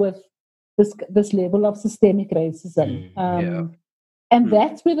comes with this level of systemic racism. And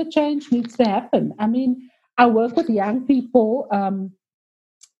that's where the change needs to happen. I mean, I work with young people.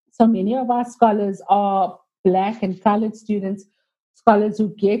 So many of our scholars are Black and colored students, scholars who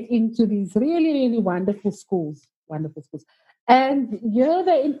get into these really, really wonderful schools. And here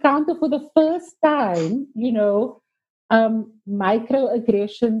they encounter for the first time,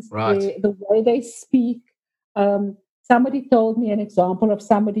 microaggressions, the way they speak. Somebody told me an example of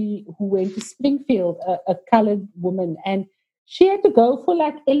somebody who went to Springfield, a colored woman, and she had to go for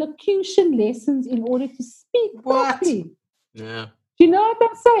like elocution lessons in order to speak properly. Yeah. Do you know what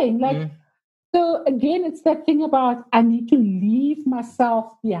I'm saying? Like, so again, it's that thing about I need to leave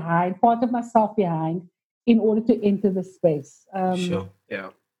myself behind, part of myself behind, in order to enter the space. Sure.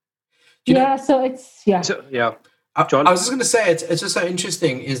 Yeah. So it's John? I was just going to say it's just so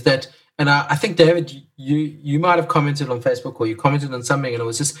interesting is that, and I think David, you might have commented on Facebook or you commented on something, and it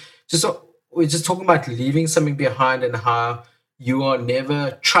was we're just talking about leaving something behind and how you are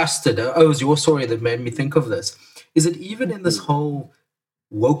never trusted. It was your story that made me think of this. Is it even in this whole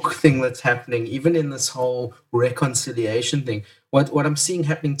woke thing that's happening, even in this whole reconciliation thing, what I'm seeing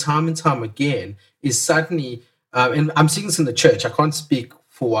happening time and time again is suddenly, and I'm seeing this in the church, I can't speak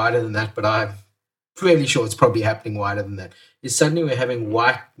for wider than that, but I'm fairly sure it's probably happening wider than that, is suddenly we're having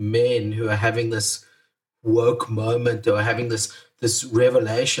white men who are having this woke moment or having this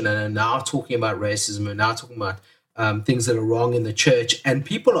revelation and are now talking about racism and now talking about things that are wrong in the church, and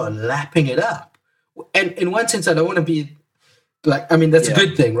people are lapping it up. And in one sense, I don't want to be like, I mean, that's a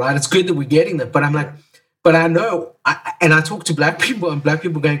good thing, right? It's good that we're getting that, but I'm like, but I know, and I talk to Black people, and Black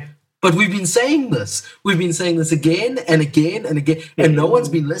people going, but we've been saying this. We've been saying this again and again and again, and no one's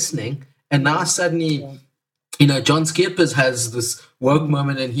been listening. And now suddenly, John Skeppers has this woke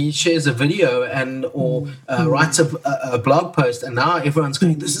moment, and he shares a video or writes a blog post, and now everyone's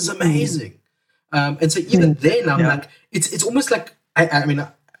going, this is amazing. And so even then, I'm like, it's almost like, I mean,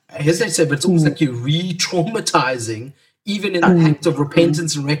 I hesitate to say, but it's almost like you're re-traumatizing even in the act of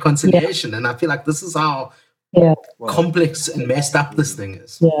repentance and reconciliation. And I feel like this is how complex and messed up this thing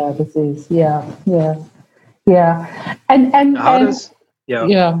is. Yeah, this is. Yeah. And how does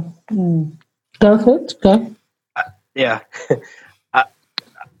Go for it. Go.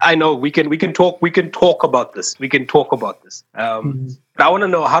 I know we can talk about this. But I want to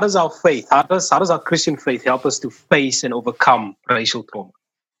know, how does our faith, how does our Christian faith help us to face and overcome racial trauma?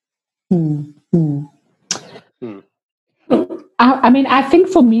 I mean, I think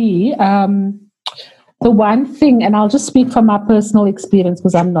for me, the one thing, and I'll just speak from my personal experience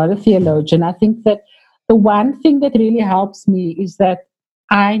because I'm not a theologian, I think that the one thing that really helps me is that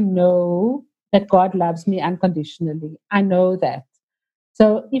I know that God loves me unconditionally. I know that.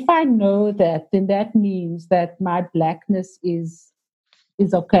 So if I know that, then that means that my Blackness is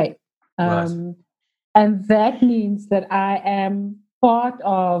okay. And that means that I am part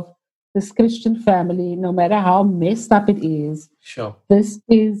of this Christian family, no matter how messed up it is. Sure. This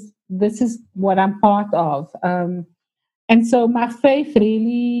is what I'm part of. And so my faith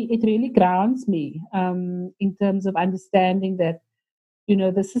really grounds me in terms of understanding that,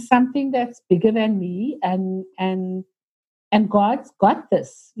 this is something that's bigger than me, and God's got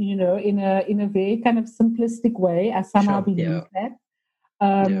this, in a very kind of simplistic way. I somehow believe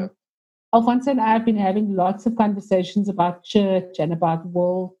that. Alfonso and I have been having lots of conversations about church and about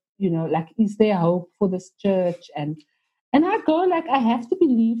world, like, is there hope for this church? And I go, like, I have to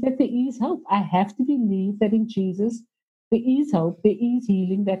believe that there is hope. I have to believe that in Jesus there is hope, there is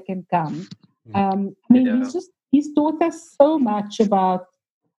healing that can come. He's taught us so much about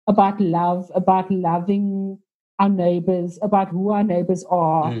love, about loving our neighbors, about who our neighbors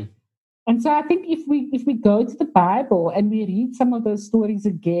are. And so I think if we go to the Bible and we read some of those stories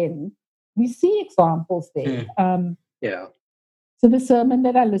again, we see examples there. So the sermon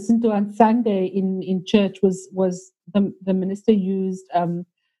that I listened to on Sunday in church was the minister used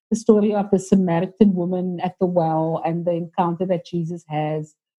the story of the Samaritan woman at the well and the encounter that Jesus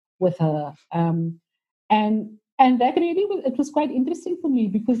has with her. And that really it was quite interesting for me,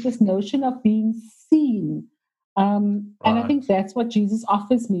 because this notion of being seen, and I think that's what Jesus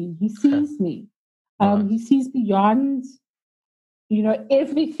offers me. He sees me. He sees beyond,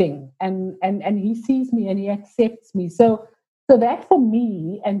 everything, and he sees me and he accepts me. So that for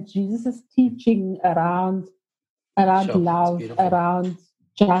me, and Jesus' teaching around love, around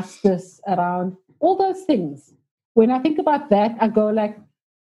justice, around all those things. When I think about that, I go like,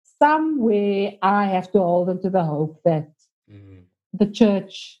 somewhere I have to hold on to the hope that the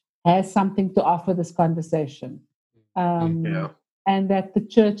church has something to offer this conversation. And that the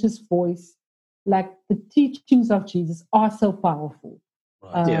church's voice, like the teachings of Jesus, are so powerful.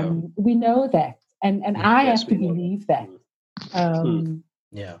 We know that. And I have to believe that. And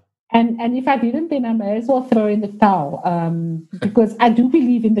if I didn't, then I may as well throw in the towel, because I do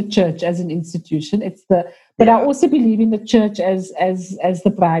believe in the church as an institution. But I also believe in the church as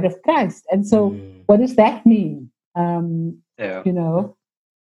the bride of Christ. And so, what does that mean? So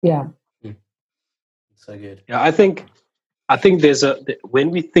good. Yeah, I think there's when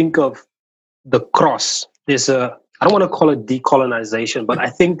we think of the cross, there's I don't want to call it decolonization, but I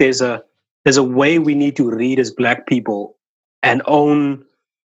think there's a way we need to read as Black people and own,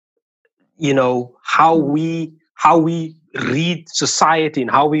 how we read society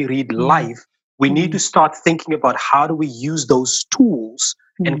and how we read life. We need to start thinking about how do we use those tools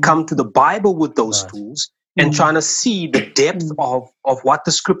and come to the Bible with those tools and trying to see the depth of what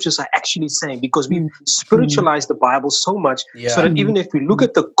the scriptures are actually saying, because we spiritualize the Bible so much so that even if we look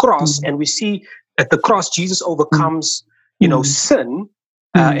at the cross and we see at the cross Jesus overcomes, sin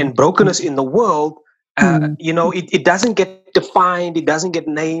and brokenness in the world, it doesn't get defined, it doesn't get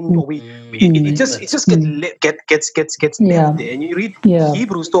named, or it just gets left there. And you read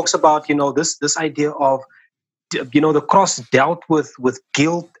Hebrews talks about this idea of the cross dealt with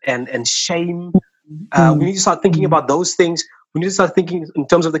guilt and shame. We need to start thinking about those things. We need to start thinking in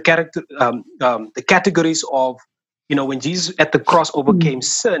terms of the categories of when Jesus at the cross overcame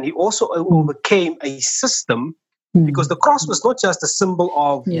sin, he also overcame a system, because the cross was not just a symbol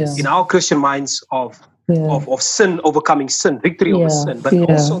of in our Christian minds of sin, overcoming sin, victory over sin, but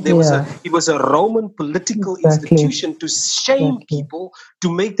also it was a Roman political institution to shame people, to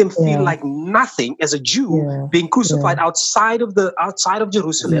make them feel like nothing as a Jew, being crucified outside of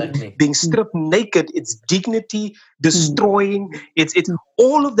Jerusalem, being stripped naked, its dignity destroying, it's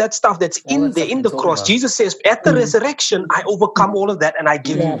all of that stuff that's in the cross. Jesus says at the resurrection, I overcome all of that and I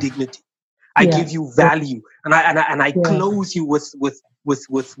give you dignity. I give you value, and I clothe you with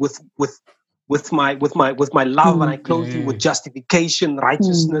my love, and I clothe you with justification,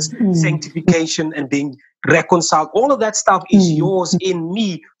 righteousness, sanctification, and being reconciled. All of that stuff is yours in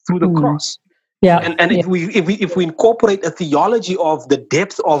me through the cross. And if we incorporate a theology of the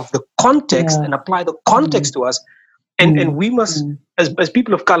depth of the context and apply the context to us, and we must, as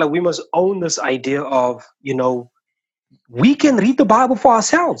people of color, we must own this idea of we can read the Bible for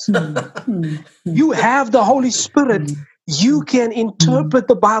ourselves. You have the Holy Spirit. You can interpret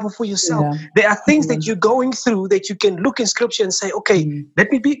the Bible for yourself. There are things that you're going through that you can look in Scripture and say, okay, let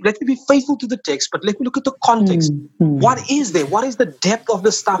me be faithful to the text, but let me look at the context. What is there? What is the depth of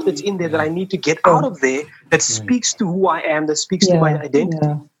the stuff that's in there that I need to get out of there that speaks to who I am, that speaks to my identity?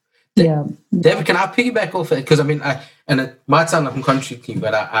 David, can I piggyback off it? Because and it might sound like I'm contradicting,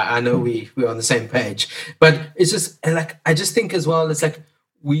 but I know we're on the same page. But it's just like I just think as well. It's like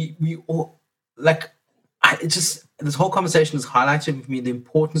we all like this whole conversation has highlighted with me the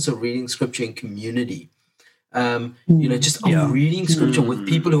importance of reading Scripture in community. Reading Scripture with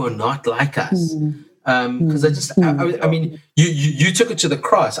people who are not like us. Because I mean, you took it to the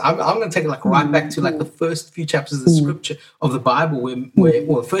cross. I'm going to take it right back to the first few chapters of the Scripture of the Bible,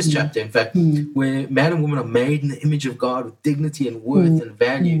 where first chapter, in fact, where man and woman are made in the image of God with dignity and worth and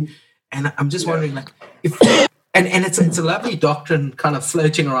value. And I'm just wondering, if it's a lovely doctrine kind of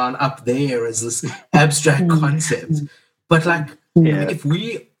floating around up there as this abstract concept, but if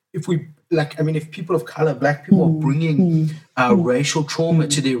people of color, Black people, are bringing racial trauma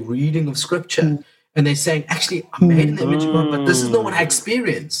to their reading of Scripture. And they're saying, actually, I'm made in the image of God, but this is not what I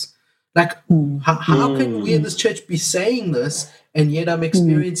experience. How can we in this church be saying this, and yet I'm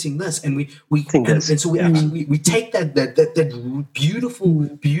experiencing this? And we take that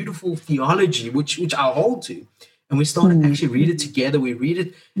beautiful theology, which I hold to, and we start to actually read it together. We read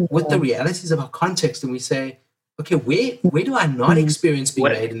it with the realities of our context, and we say, okay, where do I not experience being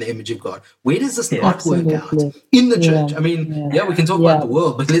made in the image of God? Where does this not work out? In the church. I mean, we can talk about the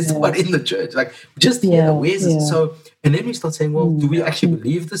world, but let's talk about in the church. Like, just here, where's it? So, and then we start saying, well, do we actually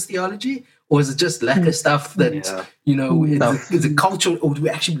believe this theology? Or is it just lack of stuff that, is it cultural? Or do we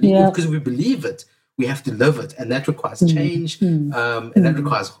actually believe it? Because if we believe it, we have to live it. And that requires change. And that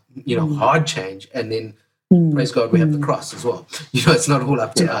requires, hard change. And then, praise God, we have the cross as well. It's not all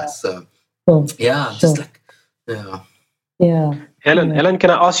up to us. So, just like, Helen, can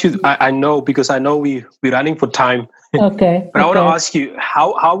I ask you, I know, because I know we're running for time. Okay. But I want to ask you,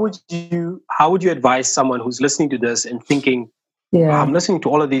 how would you advise someone who's listening to this and thinking, I'm listening to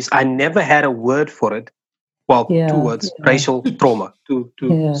all of these, I never had a word for it. Well, 2 words, racial trauma, to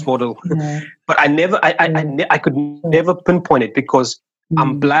small. But I could never pinpoint it because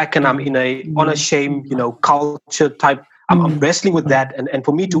I'm Black and I'm in a honor shame, culture type. I'm wrestling with that. And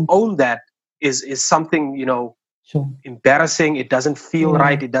for me to own that is something, embarrassing. It doesn't feel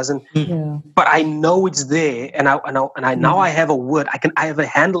right. It doesn't, but I know it's there. And I now I have a word. I have a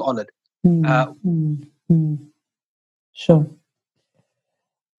handle on it. Sure.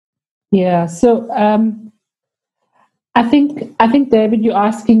 Yeah. So, I think David, you're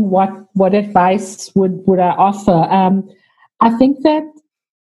asking what advice would I offer? I think that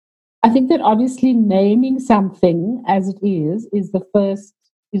obviously naming something as it is the first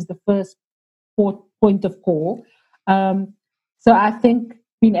point of call. So I think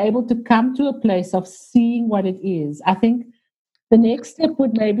being able to come to a place of seeing what it is. I think the next step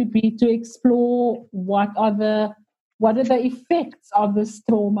would maybe be to explore what are the effects of this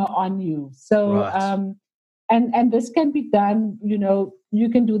trauma on you. So and this can be done, you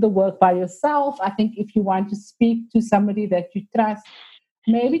can do the work by yourself. I think if you want to speak to somebody that you trust,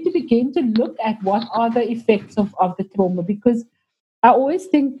 maybe to begin to look at what are the effects of the trauma, because I always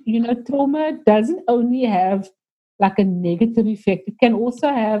think, trauma doesn't only have like a negative effect. It can also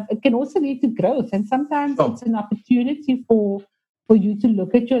lead to growth. And sometimes it's an opportunity for you to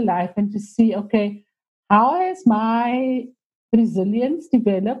look at your life and to see, okay, how has my resilience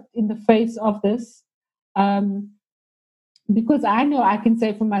developed in the face of this? Because I know I can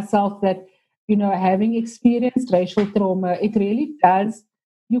say for myself that, having experienced racial trauma, it really does,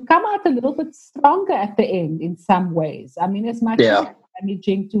 you come out a little bit stronger at the end in some ways. I mean, as much as it's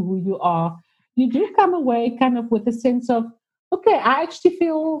damaging to who you are, you do come away kind of with a sense of, okay, I actually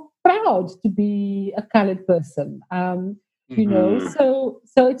feel proud to be a colored person. So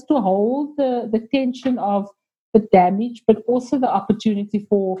it's to hold the tension of the damage, but also the opportunity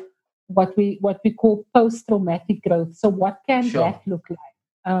for what we call post-traumatic growth. So what can that look like?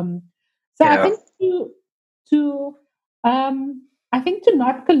 I think to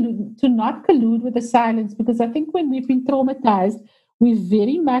not collude with the silence, because I think when we've been traumatized,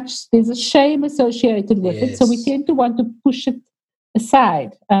 there's a shame associated with it, so we tend to want to push it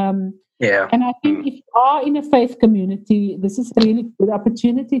aside. And I think if you are in a faith community, this is a really good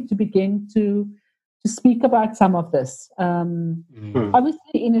opportunity to begin to speak about some of this. Obviously,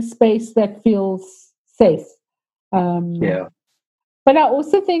 in a space that feels safe. But I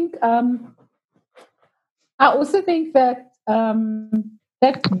also think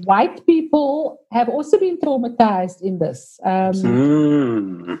that white people have also been traumatized in this,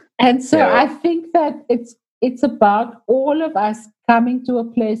 and so I think that it's about all of us coming to a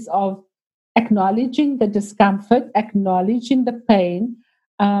place of acknowledging the discomfort, acknowledging the pain,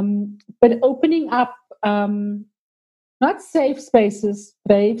 but opening up not safe spaces,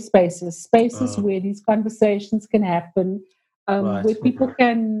 brave spaces where these conversations can happen, where people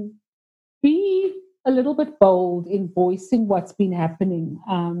can be a little bit bold in voicing what's been happening,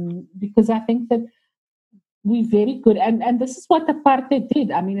 because I think that we're very good, and this is what apartheid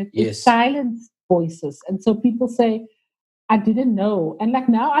did. I mean, it silenced voices, and so people say, I didn't know. And like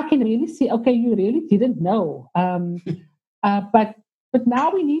now I can really see, okay, you really didn't know. But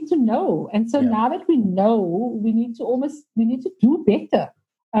now we need to know. And so now that we know, we need to do better.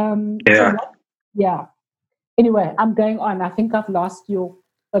 Anyway, I'm going on. I think I've lost your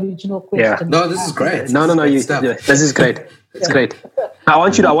original question. No, this is great. No. This is great. It's great. I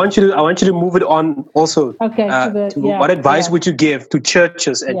want you to move it on also. Okay. What advice would you give to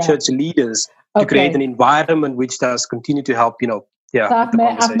churches and church leaders to create an environment which does continue to help, So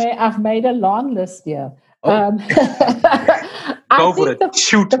I've made a long list here. Go for it.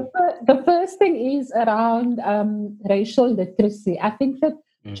 Shoot. The first thing is around racial literacy. I think that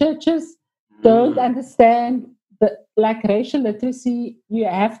churches don't understand like racial literacy. You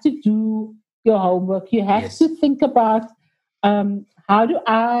have to do your homework. You have to think about how do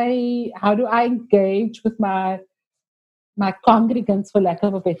I engage with my congregants, for lack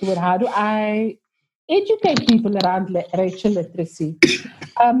of a better word? How do I educate people around racial literacy?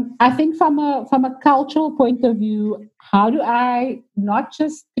 I think from a cultural point of view, how do I not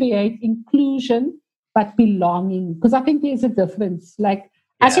just create inclusion but belonging? Because I think there's a difference. Like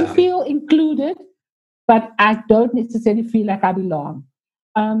I can feel included, but I don't necessarily feel like I belong.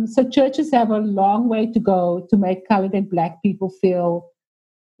 So churches have a long way to go to make colored and Black people feel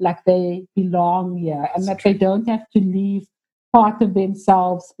like they belong here and that they don't have to leave part of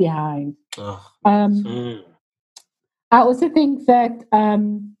themselves behind. I also think that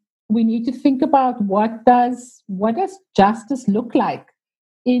we need to think about what does justice look like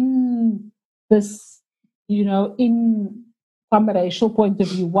in this, from a racial point of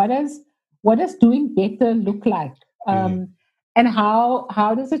view. What does doing better look like? And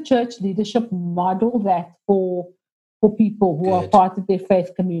how does a church leadership model that for people who are part of their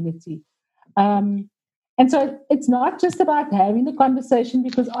faith community? And so it's not just about having the conversation,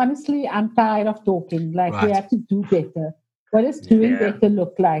 because honestly, I'm tired of talking. Like we have to do better. What does doing better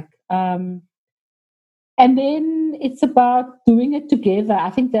look like? And then it's about doing it together.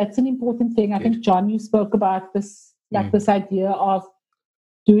 I think that's an important thing. I think, John, you spoke about this, this idea of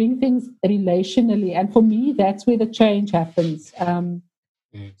doing things relationally. And for me, that's where the change happens.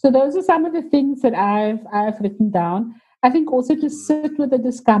 So those are some of the things that I've written down. I think also to sit with the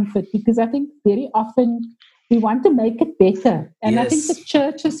discomfort, because I think very often we want to make it better. And I think the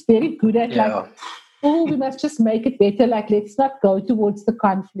church is very good at we must just make it better. Like, let's not go towards the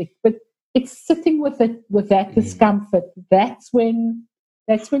conflict. But it's sitting with it, with that discomfort. That's when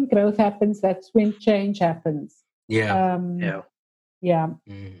growth happens. That's when change happens. So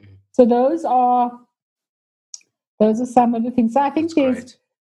those are some of the things. So I think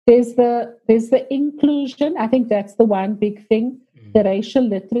there's the inclusion. I think that's the one big thing. The racial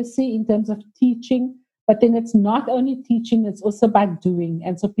literacy in terms of teaching, but then it's not only teaching; it's also about doing.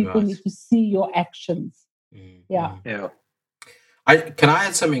 And so people need to see your actions. Can I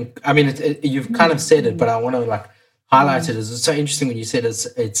add something? I mean, you've kind of said it, but I want to highlight it. It's so interesting when you said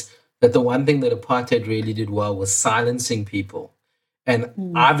it's that the one thing that apartheid really did well was silencing people. And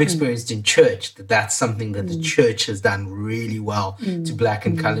I've experienced in church that's something that the church has done really well to Black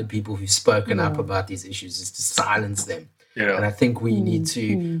and colored people who've spoken up about these issues, is to silence them. And I think we need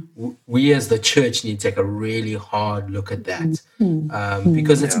to, we as the church need to take a really hard look at that,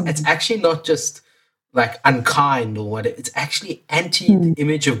 because it's actually not just like unkind or what, it's actually anti the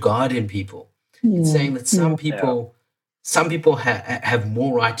image of God in people. It's saying that some people have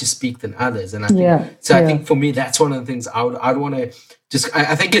more right to speak than others, and I think I think for me that's one of the things I'd want to just.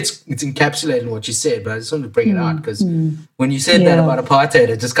 I think it's encapsulated in what you said, but I just wanted to bring it out because when you said that about apartheid,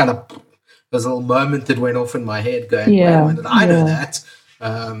 it just kind of there's a little moment that went off in my head, going, "When did I know that?"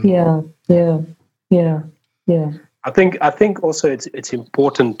 I think also it's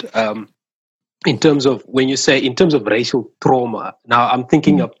important in terms of when you say in terms of racial trauma. Now I'm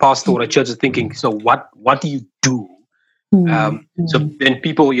thinking a pastor or a church is thinking. So what do you do? So then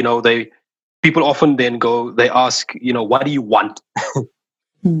people, people often then go, they ask, what do you want?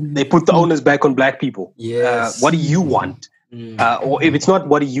 They put the onus back on Black people. What do you want? Or if it's not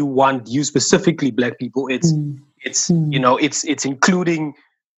what do you want, you specifically Black people, it's including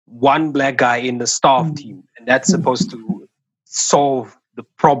one Black guy in the staff team, and that's supposed to solve the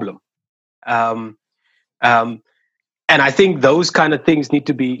problem. And I think those kind of things need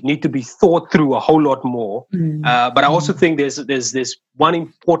to be thought through a whole lot more. But I also think there's this one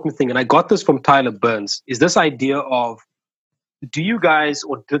important thing, and I got this from Tyler Burns, is this idea of, do you guys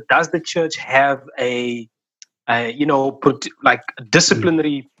or does the church have a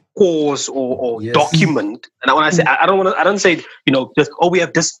disciplinary course or document? And when I say I don't say just we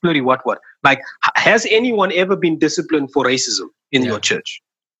have disciplinary what. Like, has anyone ever been disciplined for racism in your church?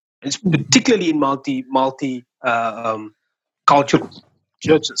 It's particularly in multi cultural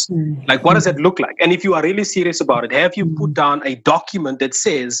churches. Like, what does that look like? And if you are really serious about it, have you put down a document that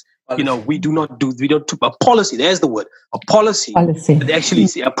says, we don't do a policy? There's the word, a policy. That actually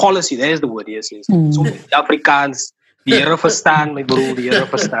a policy. There's the word. Yes. So Afrikaans, die Here verstaan, my bro, die Here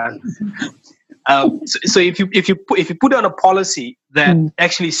verstaan. So if you put down a policy that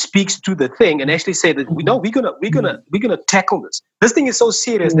actually speaks to the thing and actually say that we're gonna tackle this. This thing is so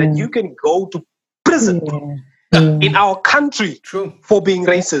serious that you can go to prison in our country for being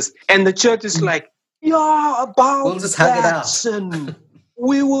racist, and the church is like, we'll just hug it out.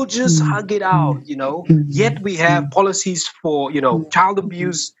 We will just hug it out, Yet we have policies for child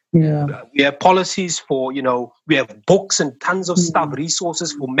abuse. We have policies for, we have books and tons of stuff,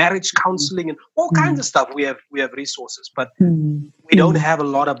 resources for marriage counseling and all kinds of stuff. We have resources, but we don't have a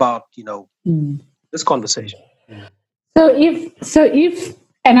lot about, this conversation. So if,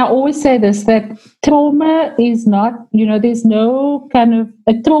 and I always say this, that trauma is not, there's no kind of,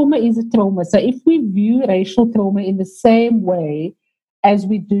 a trauma is a trauma. So if we view racial trauma in the same way as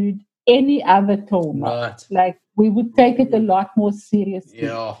we do any other trauma, right, like we would take it a lot more seriously.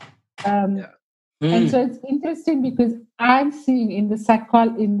 Yeah. And so it's interesting because I'm seeing in the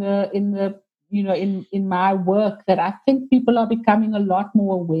in my work that I think people are becoming a lot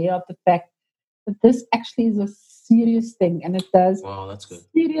more aware of the fact that this actually is a serious thing, and it does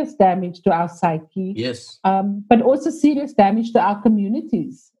serious damage to our psyche. Yes. But also serious damage to our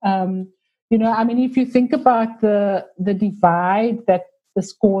communities. If you think about the divide that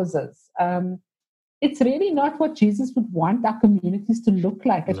this causes, it's really not what Jesus would want our communities to look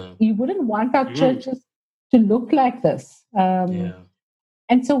like. No. He wouldn't want our churches to look like this.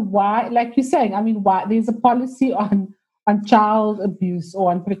 And so why, like you're saying, why there's a policy on child abuse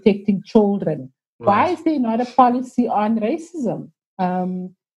or on protecting children. Right. Why is there not a policy on racism?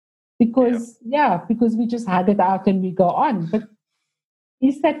 Because we just hug it out and we go on. But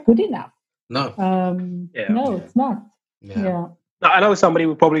is that good enough? No. No, it's not. Yeah. Now, I know somebody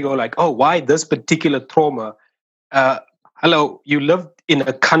would probably go like, oh, why this particular trauma? Hello, you lived in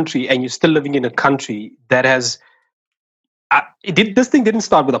a country and you're still living in a country that has... this thing didn't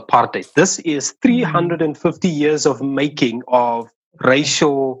start with apartheid. This is 350 years of making of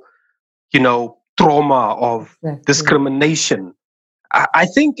racial, trauma, of discrimination. I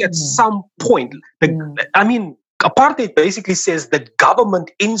think at some point, apartheid basically says that government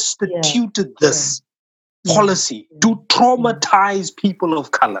instituted this policy to traumatize people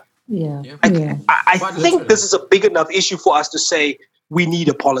of color. I think this is a big enough issue for us to say we need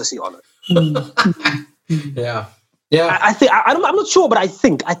a policy on it. Yeah. I think I'm not sure, but I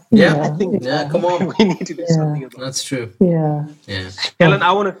think. Come on. We need to do something about it. That's true. Yeah. Helen,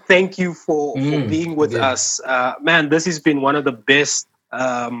 I want to thank you for being with us. Man, this has been one of the best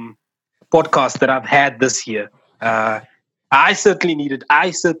podcasts that I've had this year. I certainly needed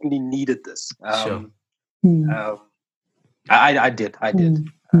this. I did.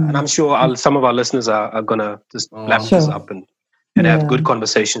 And I'm sure some of our listeners are gonna just lap this up and have good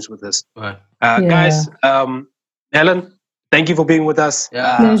conversations with this. Right. Guys, Helen, thank you for being with us.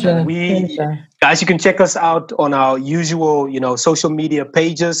 Pleasure. Guys, you can check us out on our usual, social media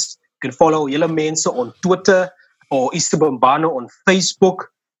pages. You can follow Julle Mense on Twitter or Istabambano on Facebook.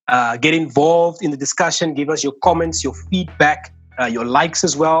 Get involved in the discussion. Give us your comments, your feedback, your likes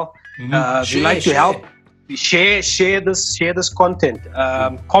as well. If you'd like to help, share this content.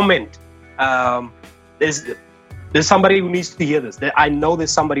 Comment. There's somebody who needs to hear this. I know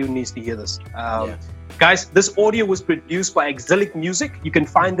there's somebody who needs to hear this. Guys, this audio was produced by Exilic Music. You can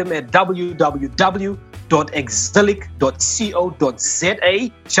find them at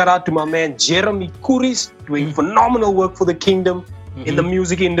www.exilic.co.za. Shout out to my man Jeremy Kuris, doing phenomenal work for the kingdom in the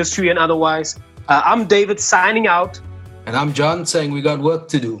music industry and otherwise. I'm David signing out. And I'm John saying we got work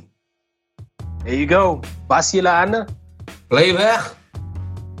to do. There you go. Bas julle hande. Bly weg.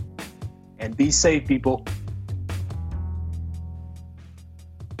 And be safe, people.